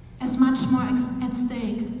 There's much more at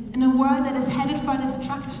stake. In a world that is headed for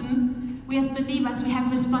destruction, we as believers, we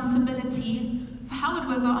have responsibility for how it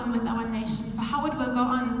will go on with our nation, for how it will go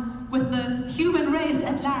on with the human race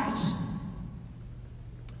at large.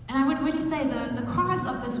 And I would really say the course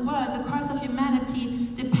of this world, the course of humanity,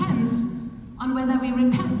 depends on whether we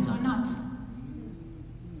repent or not.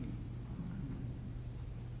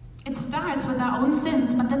 It starts with our own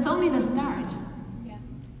sins, but that's only the start.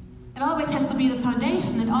 It always has to be the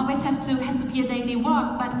foundation. It always has to be a daily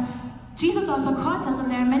walk. But Jesus also calls us, and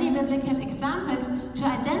there are many biblical examples, to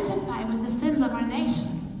identify with the sins of our nation,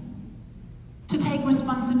 to take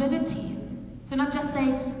responsibility, to not just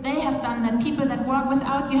say, they have done that, people that walk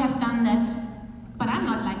without you have done that, but I'm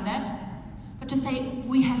not like that, but to say,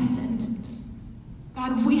 we have sinned.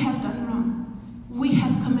 God, we have done wrong. We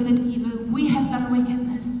have committed evil. We have done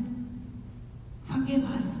wickedness. Forgive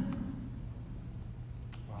us.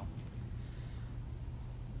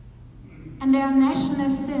 And there are national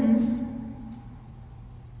sins.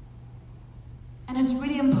 And it's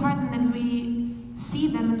really important that we see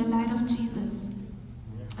them in the light of Jesus.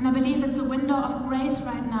 And I believe it's a window of grace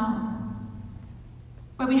right now,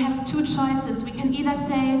 where we have two choices. We can either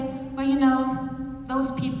say, well,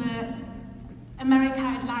 those people, America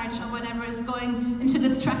at large or whatever, is going into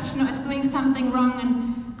destruction or is doing something wrong,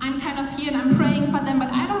 and I'm kind of here and I'm praying for them,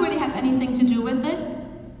 but I don't really have anything to do with it.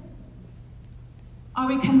 Or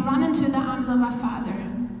we can run into the arms of our Father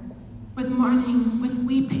with mourning, with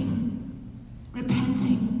weeping,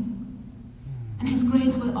 repenting. And His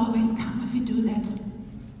grace will always come if we do that.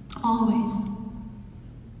 Always.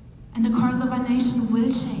 And the course of our nation will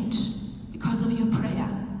change because of your prayer.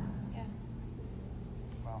 Yeah.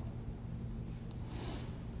 Wow.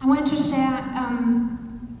 I want to share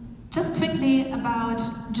just quickly about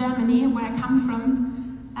Germany, where I come from.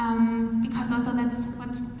 Because also that's what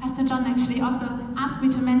Pastor John actually also asked me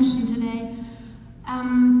to mention today.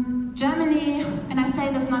 Germany, and I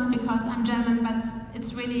say this not because I'm German, but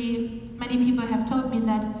it's really, many people have told me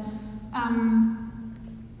that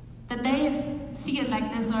they see it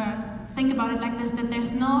like this or think about it like this, that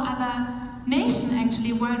there's no other nation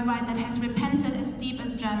actually worldwide that has repented as deep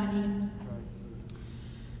as Germany.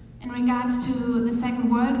 In regards to the Second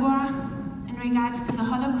World War, in regards to the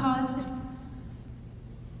Holocaust,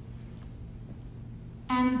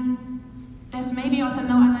 and there's maybe also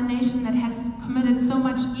no other nation that has committed so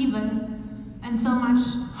much evil and so much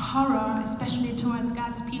horror, especially towards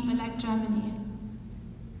God's people, like Germany.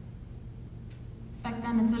 Back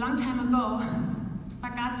then, it's a long time ago,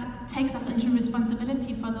 but God takes us into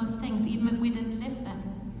responsibility for those things, even if we didn't live them.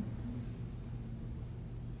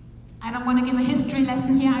 I don't want to give a history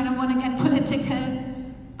lesson here, I don't want to get political,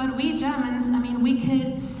 But we Germans, we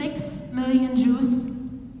killed 6 million Jews,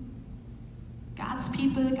 God's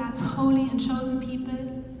people, God's holy and chosen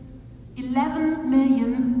people. 11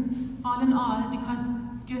 million all in all, because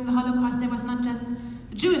during the Holocaust there was not just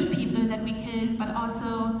Jewish people that we killed, but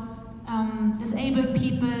also disabled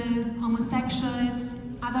people, homosexuals,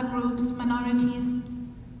 other groups, minorities.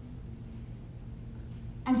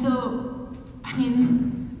 And so,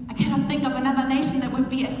 I cannot think of another nation that would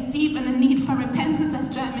be as deep in a need for repentance as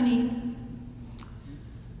Germany.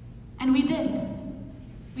 And we did.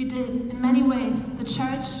 We did, in many ways. The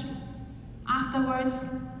church, afterwards,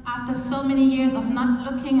 after so many years of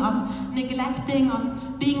not looking, of neglecting,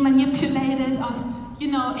 of being manipulated, of,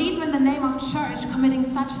 even in the name of church, committing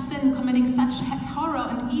such sin, committing such horror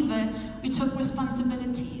and evil, we took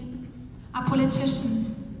responsibility. Our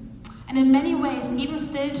politicians. And in many ways, even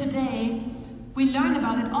still today, we learn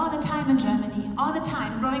about it all the time in Germany, all the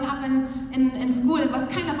time. Growing up in school, it was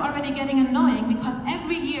kind of already getting annoying, because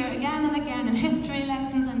every year, again and again, in history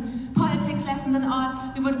lessons and politics lessons and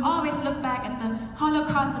all, we would always look back at the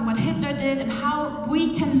Holocaust and what Hitler did and how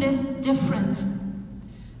we can live different.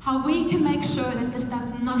 How we can make sure that this does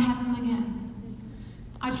not happen again.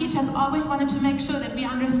 Our teachers always wanted to make sure that we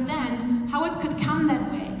understand how it could come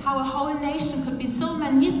that way, how a whole nation could be so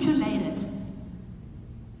manipulated.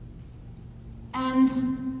 And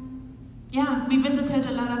we visited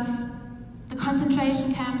a lot of the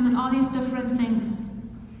concentration camps and all these different things.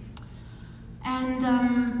 And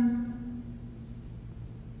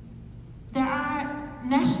there are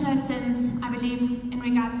national sins, I believe, in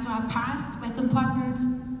regards to our past, where it's important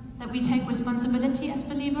that we take responsibility as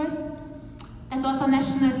believers. There's also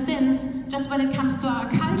national sins just when it comes to our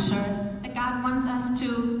culture, that God wants us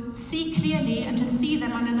to see clearly and to see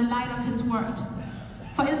them under the light of His Word.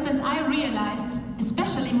 For instance, I realized,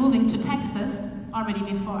 especially moving to Texas, already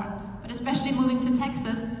before, but especially moving to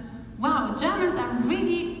Texas, wow, Germans are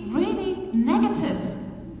really, really negative.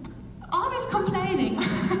 Always complaining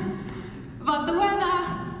about the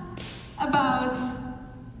weather, about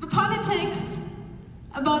the politics,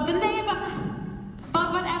 about the neighbor,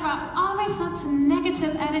 about whatever. Always such a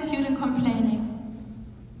negative attitude and complaining.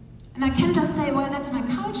 And I can just say, well, that's my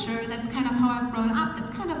culture, that's kind of how I've grown up, that's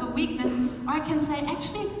kind of a weakness. Or I can say,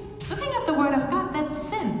 actually, looking at the Word of God, that's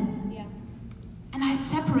sin. Yeah. And I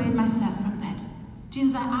separate myself from that.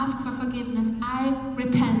 Jesus, I ask for forgiveness. I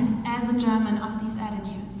repent as a German of these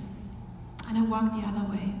attitudes. And I walk the other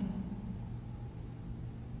way.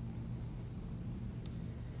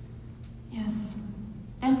 Yes.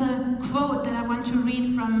 There's a quote that I want to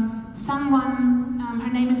read from someone. Her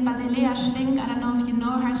name is Basilea Schlink. I don't know if you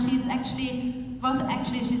know her. She's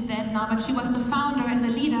dead now, but she was the founder and the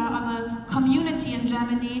leader of a community in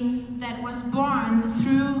Germany that was born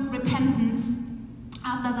through repentance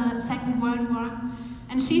after the Second World War.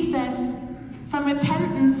 And she says, "From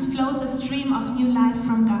repentance flows a stream of new life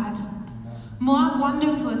from God, more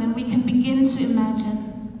wonderful than we can begin to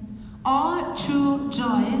imagine. All true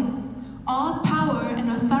joy, all power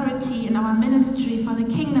and authority in our ministry for the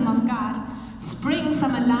kingdom of God spring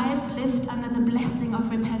from a life lived under the blessing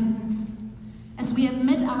of repentance. As we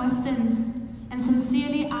admit our sins and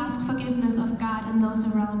sincerely ask forgiveness of God and those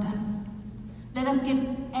around us, let us give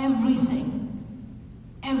everything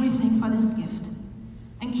for this gift,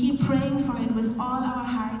 and keep praying for it with all our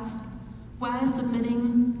hearts while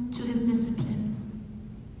submitting to His discipline."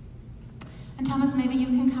 And Thomas, maybe you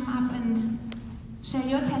can come up and share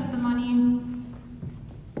your testimony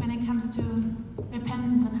when it comes to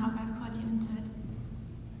repentance and how God called you into it.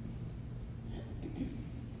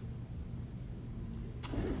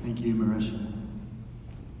 Thank you, Marisha.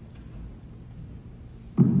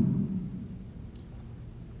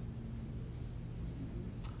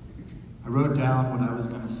 I wrote down what I was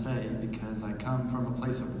going to say because I come from a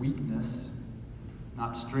place of weakness,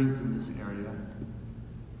 not strength in this area.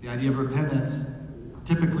 The idea of repentance,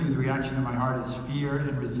 typically the reaction in my heart is fear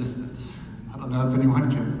and resistance. I don't know if anyone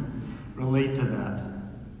can relate to that.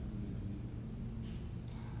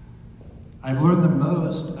 I've learned the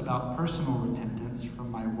most about personal repentance from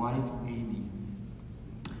my wife, Amy.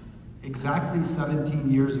 Exactly 17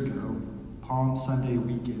 years ago, Palm Sunday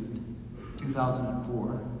weekend,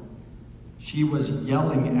 2004, she was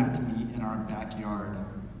yelling at me in our backyard.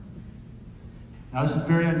 Now, this is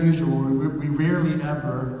very unusual. We rarely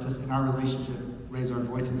ever, just in our relationship, raise our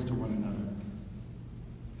voices to one another.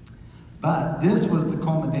 But this was the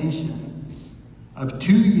culmination of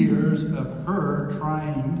 2 years of her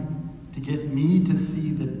trying to get me to see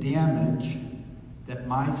the damage that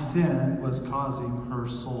my sin was causing her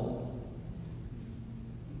soul.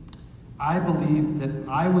 I believed that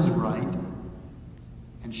I was right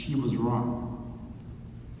and she was wrong.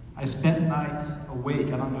 I spent nights awake.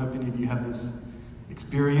 I don't know if any of you have this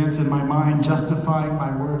experience in my mind, justifying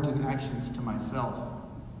my words and actions to myself.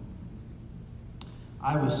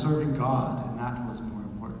 I was serving God, and that was more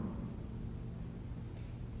important.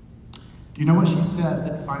 Do you know what she said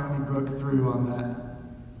that finally broke through on that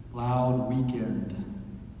loud weekend?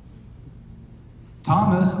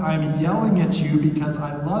 Thomas, I'm yelling at you because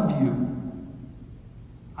I love you.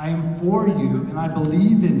 I am for you, and I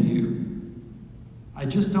believe in you. I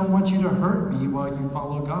just don't want you to hurt me while you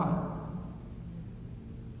follow God.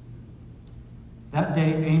 That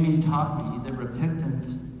day, Amy taught me that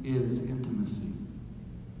repentance is intimacy,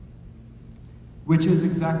 which is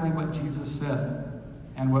exactly what Jesus said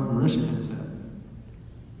and what Marisha has said.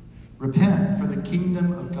 Repent, for the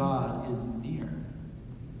kingdom of God is near.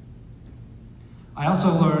 I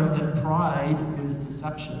also learned that pride is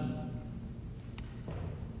deception.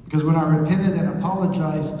 Because when I repented and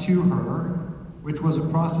apologized to her, which was a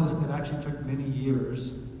process that actually took many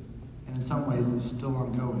years, and in some ways is still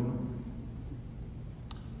ongoing,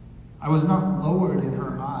 I was not lowered in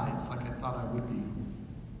her eyes like I thought I would be,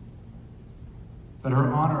 but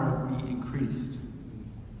her honor of me increased.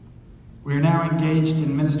 We are now engaged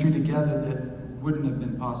in ministry together that wouldn't have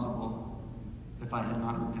been possible if I had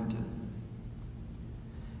not repented.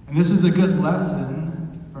 And this is a good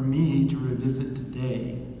lesson for me to revisit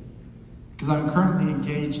today, because I'm currently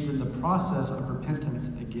engaged in the process of repentance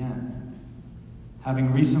again,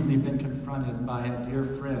 having recently been confronted by a dear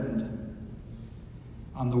friend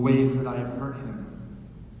on the ways that I have hurt him.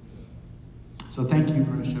 So thank you,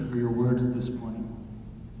 Marisha, for your words this morning.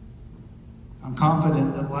 I'm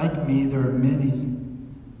confident that, like me, there are many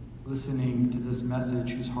listening to this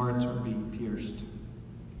message whose hearts are being pierced.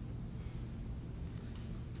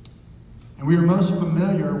 And we are most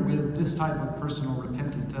familiar with this type of personal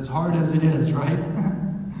repentance, as hard as it is, right?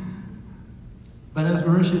 But as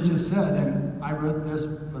Marisha just said, and I wrote this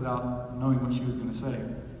without knowing what she was going to say,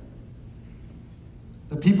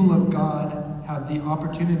 the people of God have the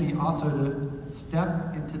opportunity also to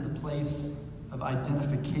step into the place of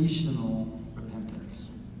identificational repentance.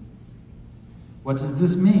 What does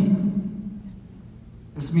this mean?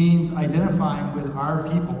 This means identifying with our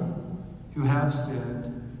people who have sinned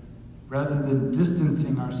rather than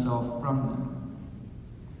distancing ourselves from them.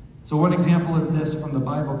 So one example of this from the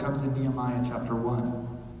Bible comes in Nehemiah chapter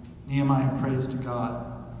 1. Nehemiah prays to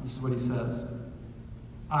God. This is what he says.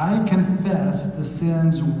 I confess the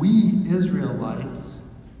sins we Israelites,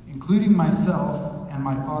 including myself and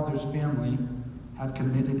my father's family, have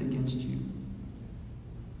committed against you.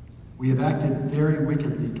 We have acted very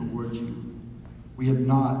wickedly towards you. We have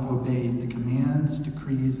not obeyed the commands,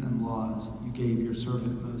 decrees, and laws you gave your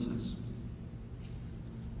servant Moses.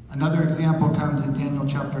 Another example comes in Daniel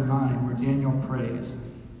chapter 9, where Daniel prays,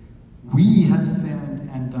 we have sinned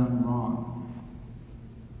and done wrong.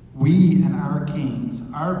 We and our kings,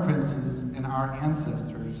 our princes, and our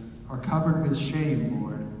ancestors are covered with shame,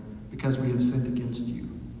 Lord, because we have sinned against you.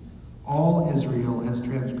 All Israel has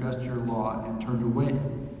transgressed your law and turned away,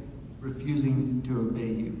 refusing to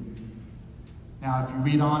obey you. Now, if you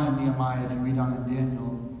read on in Nehemiah, if you read on in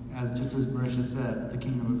Daniel, just as Marisha said, the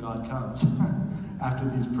kingdom of God comes after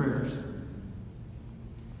these prayers.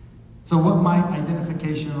 So what might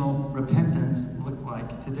identificational repentance look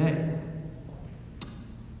like today?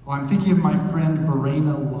 Well, I'm thinking of my friend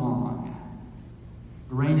Verena Long.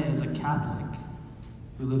 Verena is a Catholic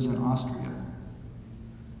who lives in Austria.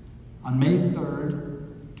 On May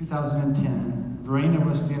 3rd, 2010, Verena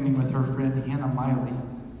was standing with her friend Hannah Miley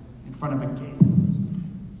in front of a gate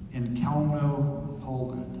in Chełmno,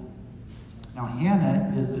 Poland. Now,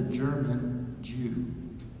 Hannah is a German Jew.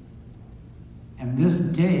 And this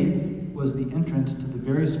gate was the entrance to the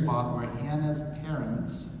very spot where Hannah's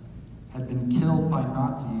parents had been killed by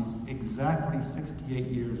Nazis exactly 68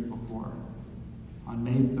 years before, on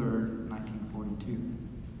May 3rd, 1942.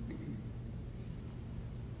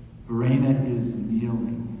 Verena is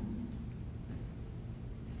kneeling.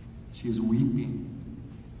 She is weeping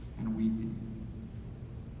and weeping.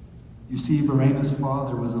 You see, Verena's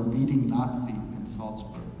father was a leading Nazi in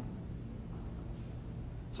Salzburg.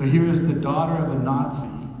 So here is the daughter of a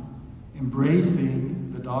Nazi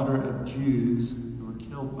embracing the daughter of Jews who were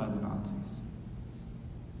killed by the Nazis.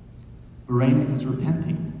 Verena is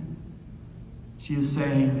repenting. She is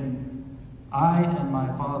saying, I and my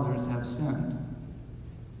fathers have sinned,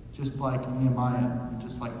 just like Nehemiah, and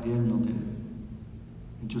just like Daniel did,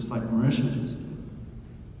 and just like Marisha just did.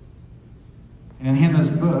 And in Hannah's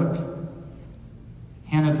book,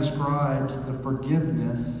 Hannah describes the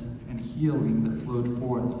forgiveness and healing that flowed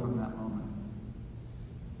forth from that moment.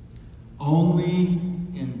 Only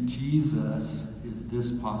in Jesus is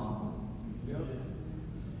this possible.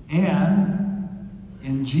 And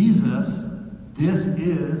in Jesus, this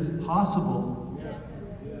is possible.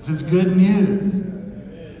 This is good news.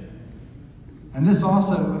 And this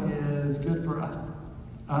also is good for us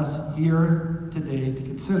here today to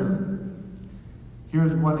consider.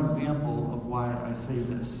 Here's one example of why I say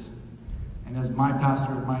this. And as my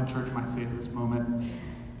pastor of my church might say at this moment,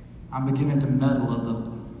 I'm beginning to meddle a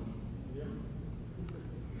little.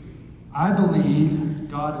 I believe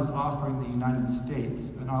God is offering the United States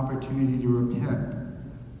an opportunity to repent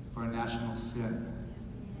for a national sin.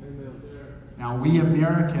 Now, we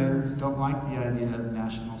Americans don't like the idea of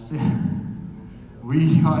national sin.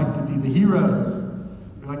 We like to be the heroes.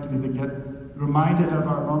 We like to be reminded of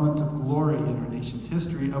our moments of glory in our nation's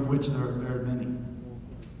history, of which there are very many.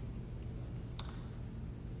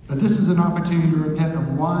 But this is an opportunity to repent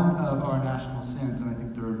of one of our national sins, and I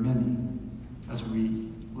think there are many, as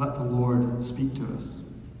we let the Lord speak to us.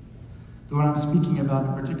 The one I'm speaking about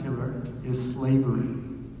in particular is slavery.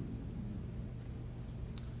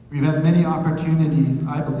 We've had many opportunities,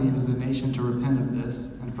 I believe, as a nation to repent of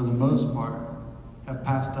this, and for the most part, have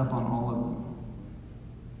passed up on all of them.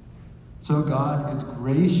 So God is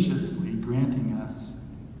graciously granting us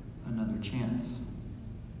another chance.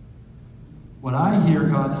 What I hear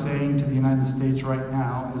God saying to the United States right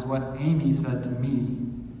now is what Amy said to me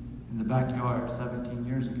in the backyard 17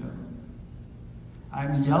 years ago.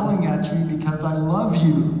 I'm yelling at you because I love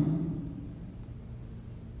you.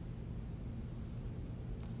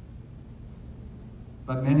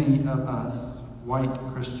 But many of us, white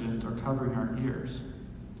Christians, are covering our ears.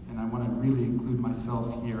 And I want to really include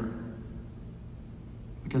myself here.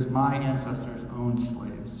 Because my ancestors owned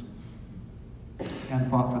slaves and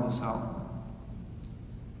fought for the South.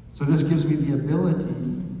 So this gives me the ability,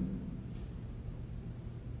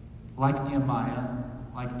 like Nehemiah,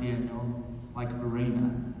 like Daniel, like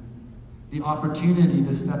Verena, the opportunity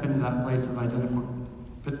to step into that place of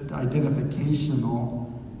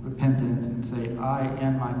identificational repentance and say, I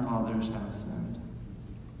and my fathers have sinned.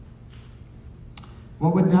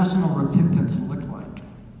 What would national repentance look like?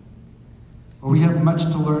 Well, we have much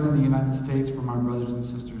to learn in the United States from our brothers and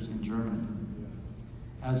sisters in Germany.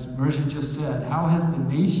 As Marisha just said, how has the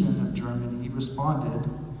nation of Germany responded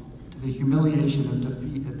to the humiliation of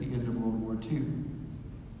defeat at the end of World War II?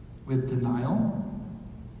 With denial?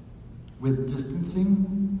 With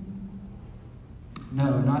distancing?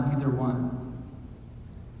 No, not either one.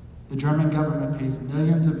 The German government pays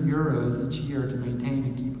millions of euros each year to maintain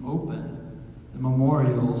and keep open the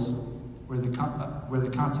memorials where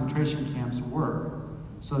the concentration camps were,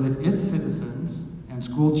 so that its citizens and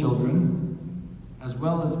school children, as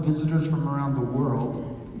well as visitors from around the world,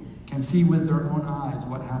 can see with their own eyes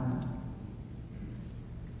what happened.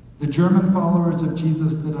 The German followers of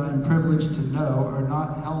Jesus that I am privileged to know are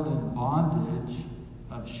not held in bondage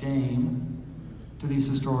of shame to these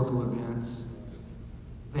historical events.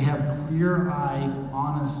 They have clear-eyed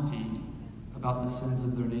honesty about the sins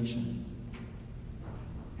of their nation.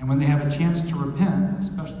 And when they have a chance to repent,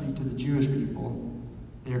 especially to the Jewish people,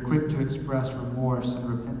 they are quick to express remorse and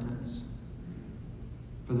repentance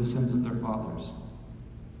for the sins of their fathers.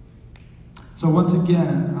 So once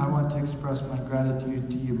again, I want to express my gratitude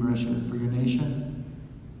to you, Marisha, for your nation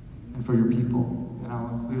and for your people. And I'll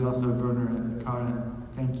include also Werner and Karen.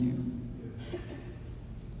 Thank you.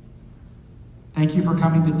 Thank you for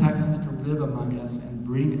coming to Texas to live among us and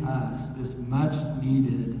bring us this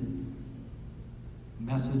much-needed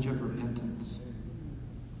message of repentance.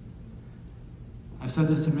 I've said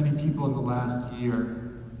this to many people in the last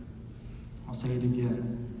year. I'll say it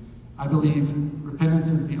again. I believe repentance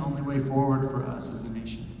is the only way forward for us as a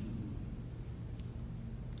nation.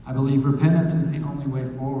 I believe repentance is the only way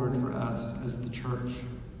forward for us as the church.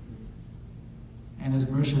 And as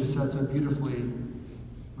Marisha said so beautifully,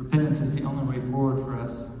 repentance is the only way forward for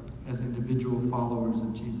us as individual followers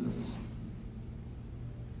of Jesus.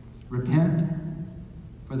 Repent,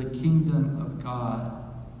 for the kingdom of God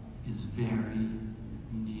is very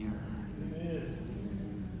near. Amen.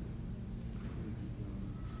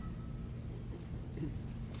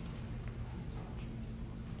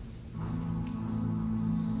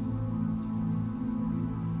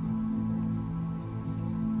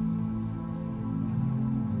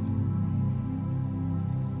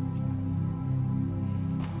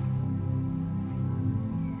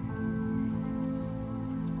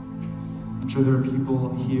 I'm sure there are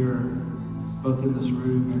people here, both in this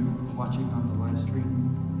room and watching on the live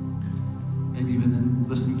stream, maybe even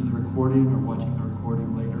listening to the recording or watching the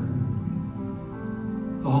recording later.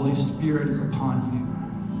 The Holy Spirit is upon you.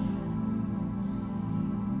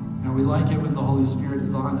 Now, we like it when the Holy Spirit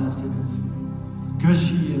is on us and is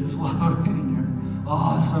gushy and flowing. And,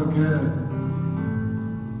 oh, so good.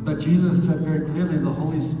 But Jesus said very clearly, the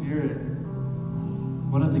Holy Spirit,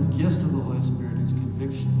 one of the gifts of the Holy Spirit is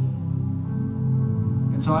conviction.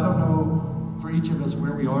 And so I don't know for each of us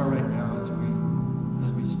where we are right now as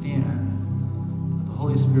we stand, but the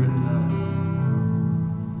Holy Spirit does.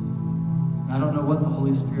 And I don't know what the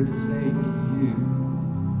Holy Spirit is saying to you.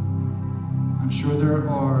 I'm sure there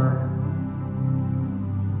are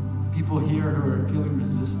people here who are feeling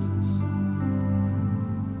resistance.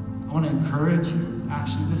 I want to encourage you.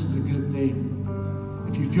 Actually, this is a good thing.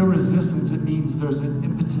 If you feel resistance, it means there's an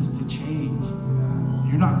impetus to change.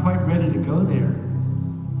 You're not quite ready to go there.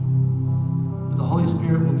 But the Holy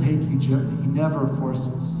Spirit will take you gently. He never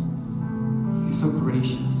forces. He's so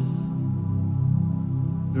gracious.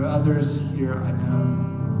 There are others here, I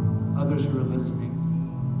know, others who are listening,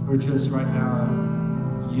 who are just right now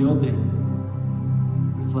yielding.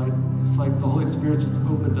 It's like the Holy Spirit just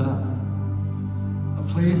opened up a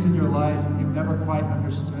place in your life that you've never quite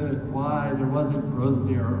understood why there wasn't growth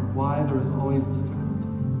there or why there was always difficulty.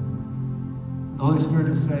 The Holy Spirit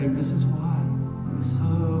is saying, this is why. It's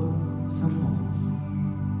so simple.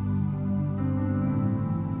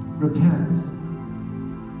 Repent,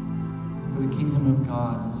 for the kingdom of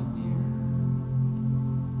God is near.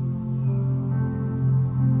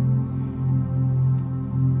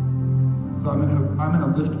 So I'm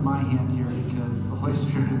gonna lift my hand here because the Holy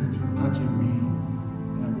Spirit has been touching me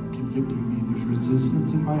and convicting me. There's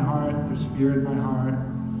resistance in my heart, there's fear in my heart,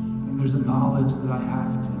 and there's a knowledge that I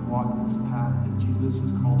have to walk this path that Jesus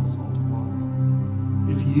has called us all to walk.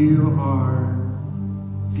 If you are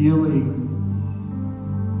feeling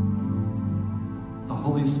the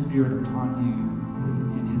Holy Spirit upon you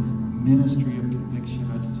in his ministry of conviction,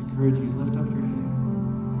 I just encourage you, lift up your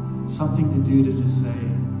hand. Something to do to just say,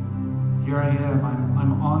 here I am,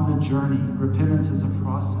 I'm on the journey. Repentance is a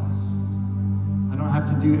process. I don't have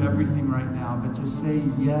to do everything right now, but just say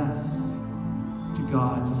yes to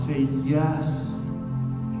God, to say yes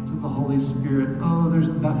to the Holy Spirit. Oh, there's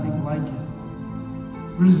nothing like it.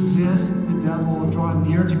 Resist the devil, draw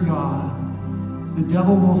near to God. The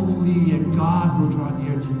devil will flee and God will draw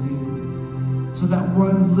near to you. So that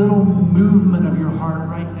one little movement of your heart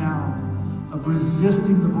right now of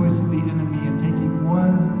resisting the voice of the enemy and taking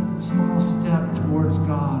one small step towards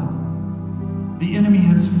God, the enemy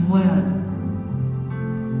has fled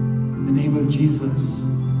in the name of Jesus,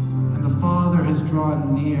 and the Father has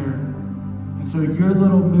drawn near. And so your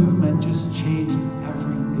little movement just changed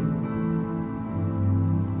everything.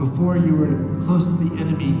 Before you were close to the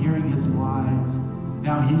enemy, hearing his lies.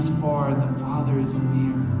 Now he's far and the Father is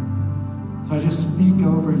near. So I just speak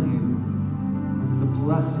over you the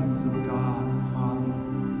blessings of God, the Father,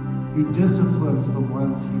 who disciplines the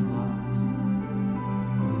ones he loves.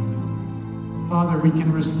 Father, we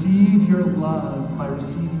can receive your love by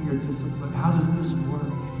receiving your discipline. How does this work?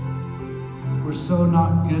 We're so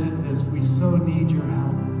not good at this. We so need your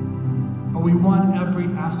help. But we want every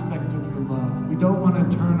aspect of your love. We don't want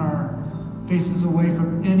to turn our faces away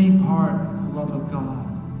from any part of the love of God.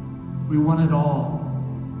 We want it all.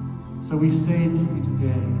 So we say to you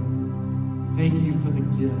today, thank you for the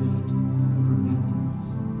gift of repentance.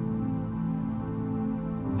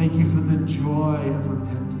 Thank you for the joy of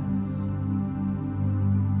repentance.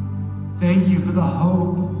 Thank you for the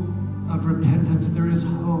hope of repentance. There is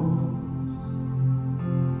hope.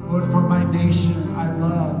 Lord, for my nation I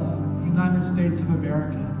love, the United States of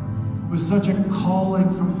America, with such a calling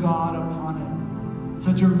from God upon it,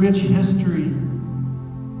 such a rich history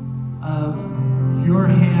of your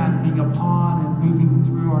hand being upon and moving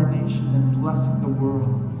through our nation and blessing the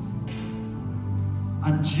world.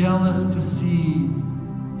 I'm jealous to see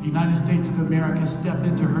the United States of America step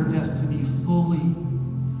into her destiny fully.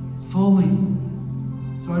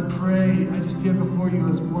 So I pray, I just stand before you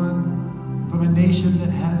as one from a nation that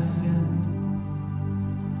has sinned.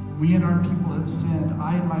 We and our people have sinned.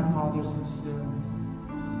 I and my fathers have sinned.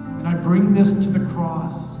 And I bring this to the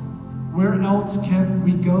cross. Where else can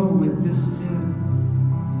we go with this sin?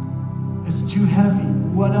 It's too heavy.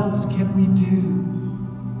 What else can we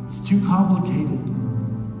do? It's too complicated.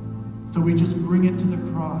 So we just bring it to the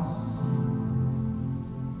cross.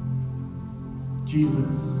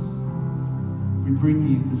 Jesus, we bring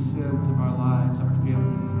you the sins of our lives, our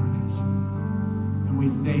families, and our nations. And we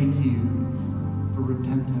thank you for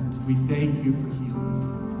repentance. We thank you for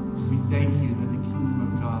healing. We thank you that the kingdom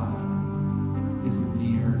of God is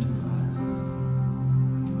near to us.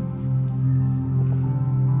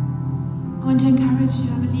 I want to encourage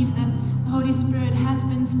you. I believe that the Holy Spirit has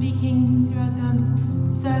been speaking throughout the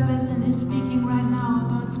service and is speaking right now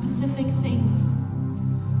about specific things.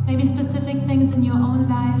 Maybe specific things in your own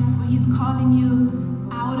life where He's calling you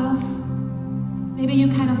out of. Maybe you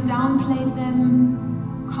kind of downplayed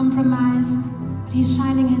them, compromised, but He's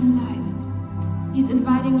shining His light. He's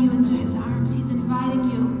inviting you into His arms. He's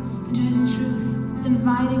inviting you into His truth. He's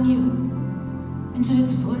inviting you into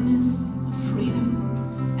His fullness of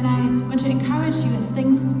freedom. And I want to encourage you as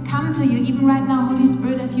things come to you, even right now, Holy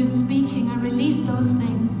Spirit, as you're speaking, I release those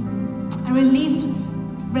things. I release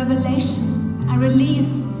revelation. I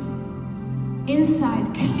release insight,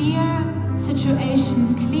 clear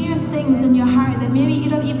situations, clear things in your heart that maybe you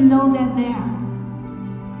don't even know they're there.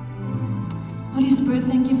 Holy Spirit,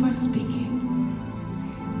 thank you for speaking.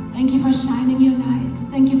 Thank you for shining your light.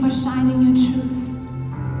 Thank you for shining your truth.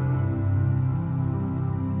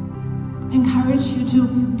 I encourage you to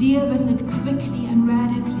deal with it quickly and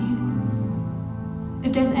radically.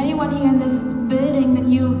 If there's anyone here in this building that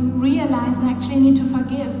you realize I actually need to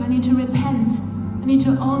forgive, I need to repent, I need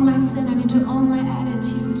to own my sin, I need to own my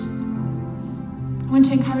attitude, I want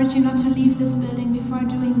to encourage you not to leave this building before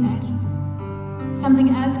doing that. Something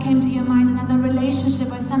else came to your mind, another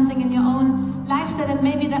relationship or something in your own lifestyle that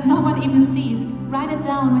maybe that no one even sees. Write it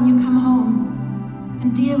down when you come home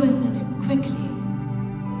and deal with it quickly,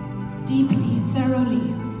 deeply,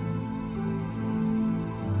 thoroughly.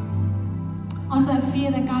 Also, I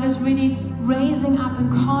feel that God is really raising up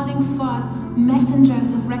and calling forth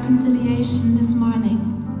messengers of reconciliation this morning.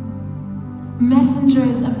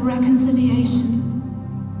 Messengers of reconciliation.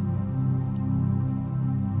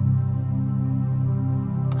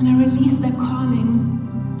 And I release that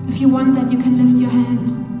calling. If you want that, you can lift your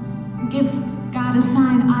hand. Give God a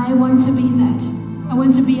sign. I want to be that. I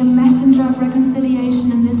want to be a messenger of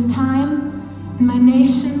reconciliation in this time, in my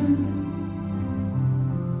nation.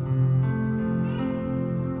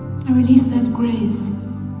 I release that grace.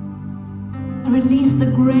 I release the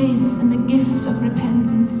grace and the gift of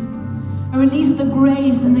repentance. I release the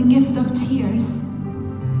grace and the gift of tears.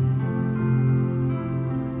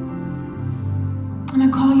 And I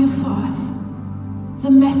call you forth as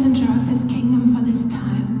a messenger of His kingdom for this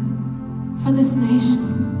time, for this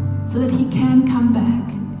nation, so that He can come back.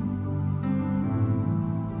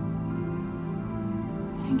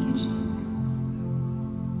 Thank you, Jesus.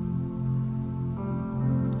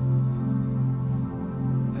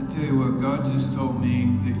 I tell you what, God just told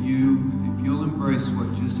me that if you'll embrace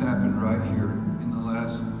what just happened right here in the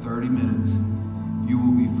last 30 minutes, you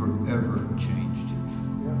will be forever changed.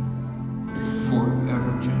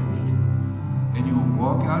 Forever changed. And you will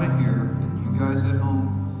walk out of here, and you guys at home,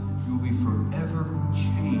 you will be forever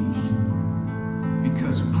changed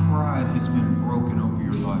because pride has been broken over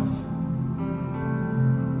your life.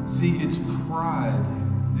 See, it's pride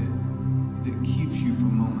that keeps you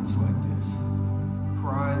from moments like this.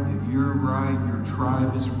 Pride that you're right, your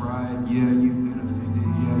tribe is right, yeah, you've been offended,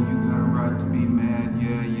 yeah, you got a right to be mad,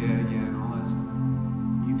 yeah, and all that.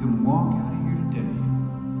 You can walk out of here today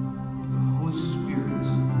with the Holy Spirit's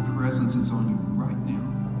presence that's on you right now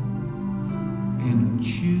and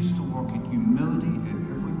choose to walk in humility at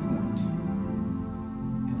every point,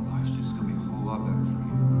 and life's just going to be a whole lot better for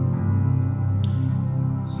you.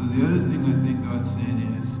 So the other thing I think God's saying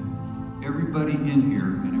is, everybody in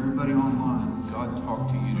here and everybody online, God talked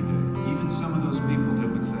to you today. Even some of those people that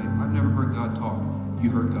would say, I've never heard God talk. You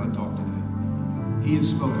heard God talk today. He has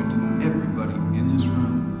spoken to everybody in this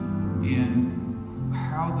room. And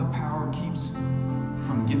how the power keeps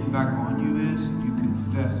from getting back on you is you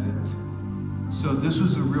confess it. So this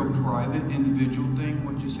was a real private, individual thing,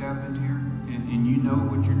 what just happened here. And you know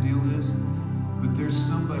what your deal is. But there's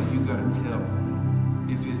somebody you got to tell.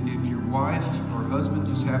 If your wife or husband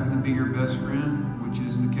just happened to be your best friend, which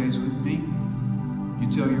is the case with me, you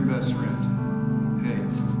tell your best friend, hey,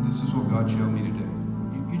 this is what God showed me today.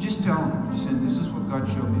 You just tell them, you say, this is what God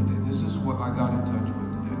showed me today. This is what I got in touch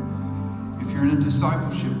with today. If you're in a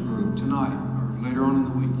discipleship group tonight or later on in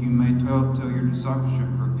the week, you may tell your discipleship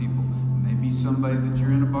group people, maybe somebody that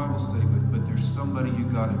you're in a Bible study with, but there's somebody you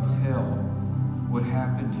got to tell what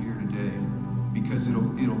happened here today, because it'll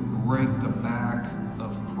break the back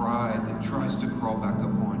of pride that tries to crawl back up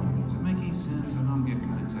on you. Does it make any sense? I know I'm getting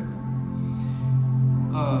kind of technical.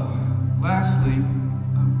 Lastly,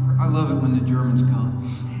 I love it when the Germans come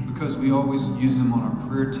because we always use them on our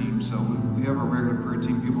prayer team. So we have our regular prayer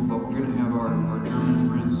team people, but we're going to have our German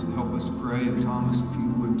friends help us pray. And Thomas, if you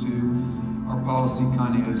would too. Our policy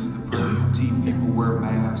kind of is the prayer team people wear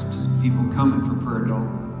masks. People coming for prayer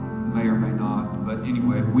may or may not, but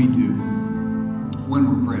anyway, we do when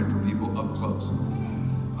we're praying for people up close.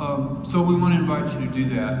 So we want to invite you to do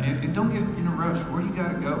that. And don't get in a rush. Where do you got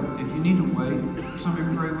to go? If you need to wait for somebody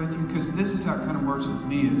to pray with you, because this is how it kind of works with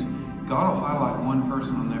me is, God will highlight one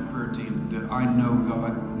person on that prayer team that I know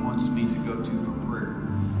God wants me to go to for prayer.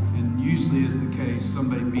 And usually is the case,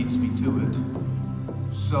 somebody beats me to it.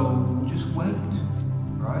 So just wait,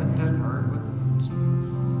 right? It doesn't hurt. But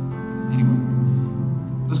anyway,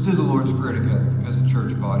 let's do the Lord's Prayer together as a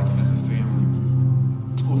church body, as a family.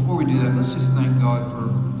 Before we do that, let's just thank God for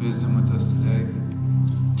visiting with us today.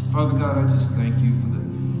 Father God, I just thank you for the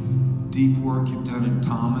deep work you've done in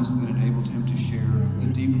Thomas that enabled him to share, the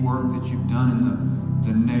deep work that you've done in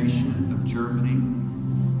the nation of Germany,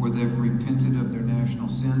 where they've repented of their national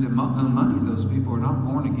sins, and many of those people are not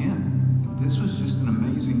born again. This was just an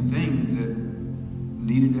amazing thing that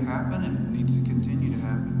needed to happen and needs to continue to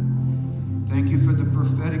happen. Thank you for the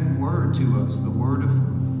prophetic word to us, the word of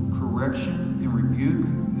correction and rebuke.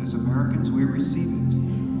 As Americans, we receive it.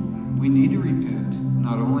 We need to repent,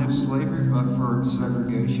 not only of slavery, but for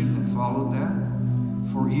segregation that followed that,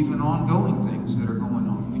 for even ongoing things that are going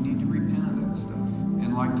on. We need to repent of that stuff.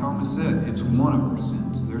 And like Thomas said, it's one of our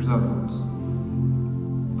sins. There's other ones.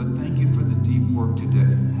 But thank you for the deep work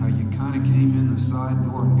today, how you kind of came in the side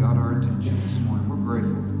door and got our attention this morning. We're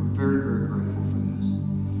grateful. We're very, very grateful for this.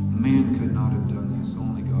 Man could not have done this.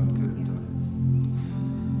 Only God could have done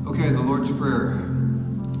it. Okay, the Lord's Prayer.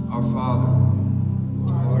 Our Father, who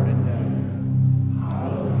art in heaven,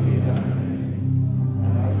 hallowed be thy name.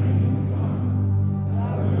 Thy kingdom come,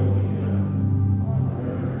 thy will be done, on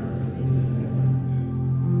earth as it is in heaven.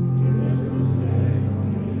 Give us this day our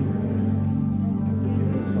daily bread, and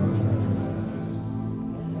forgive us our trespasses,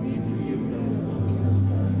 as we forgive those who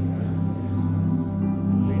trespass against us.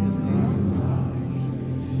 Lead us not into temptation,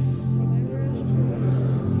 but deliver us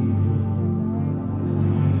from evil.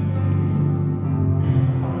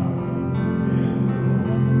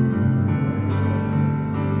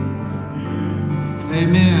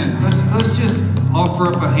 Amen. Let's just offer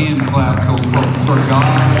up a hand clap for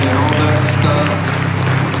God and all that stuff.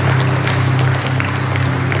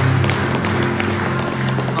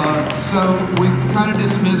 So we kind of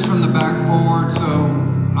dismissed from the back forward, so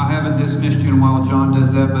I haven't dismissed you in a while. John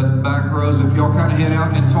does that, but back rows, if y'all kind of head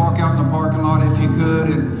out and talk out in the parking lot if you could,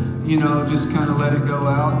 and just kind of let it go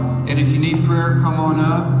out. And if you need prayer, come on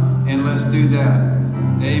up and let's do that.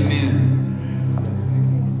 Amen.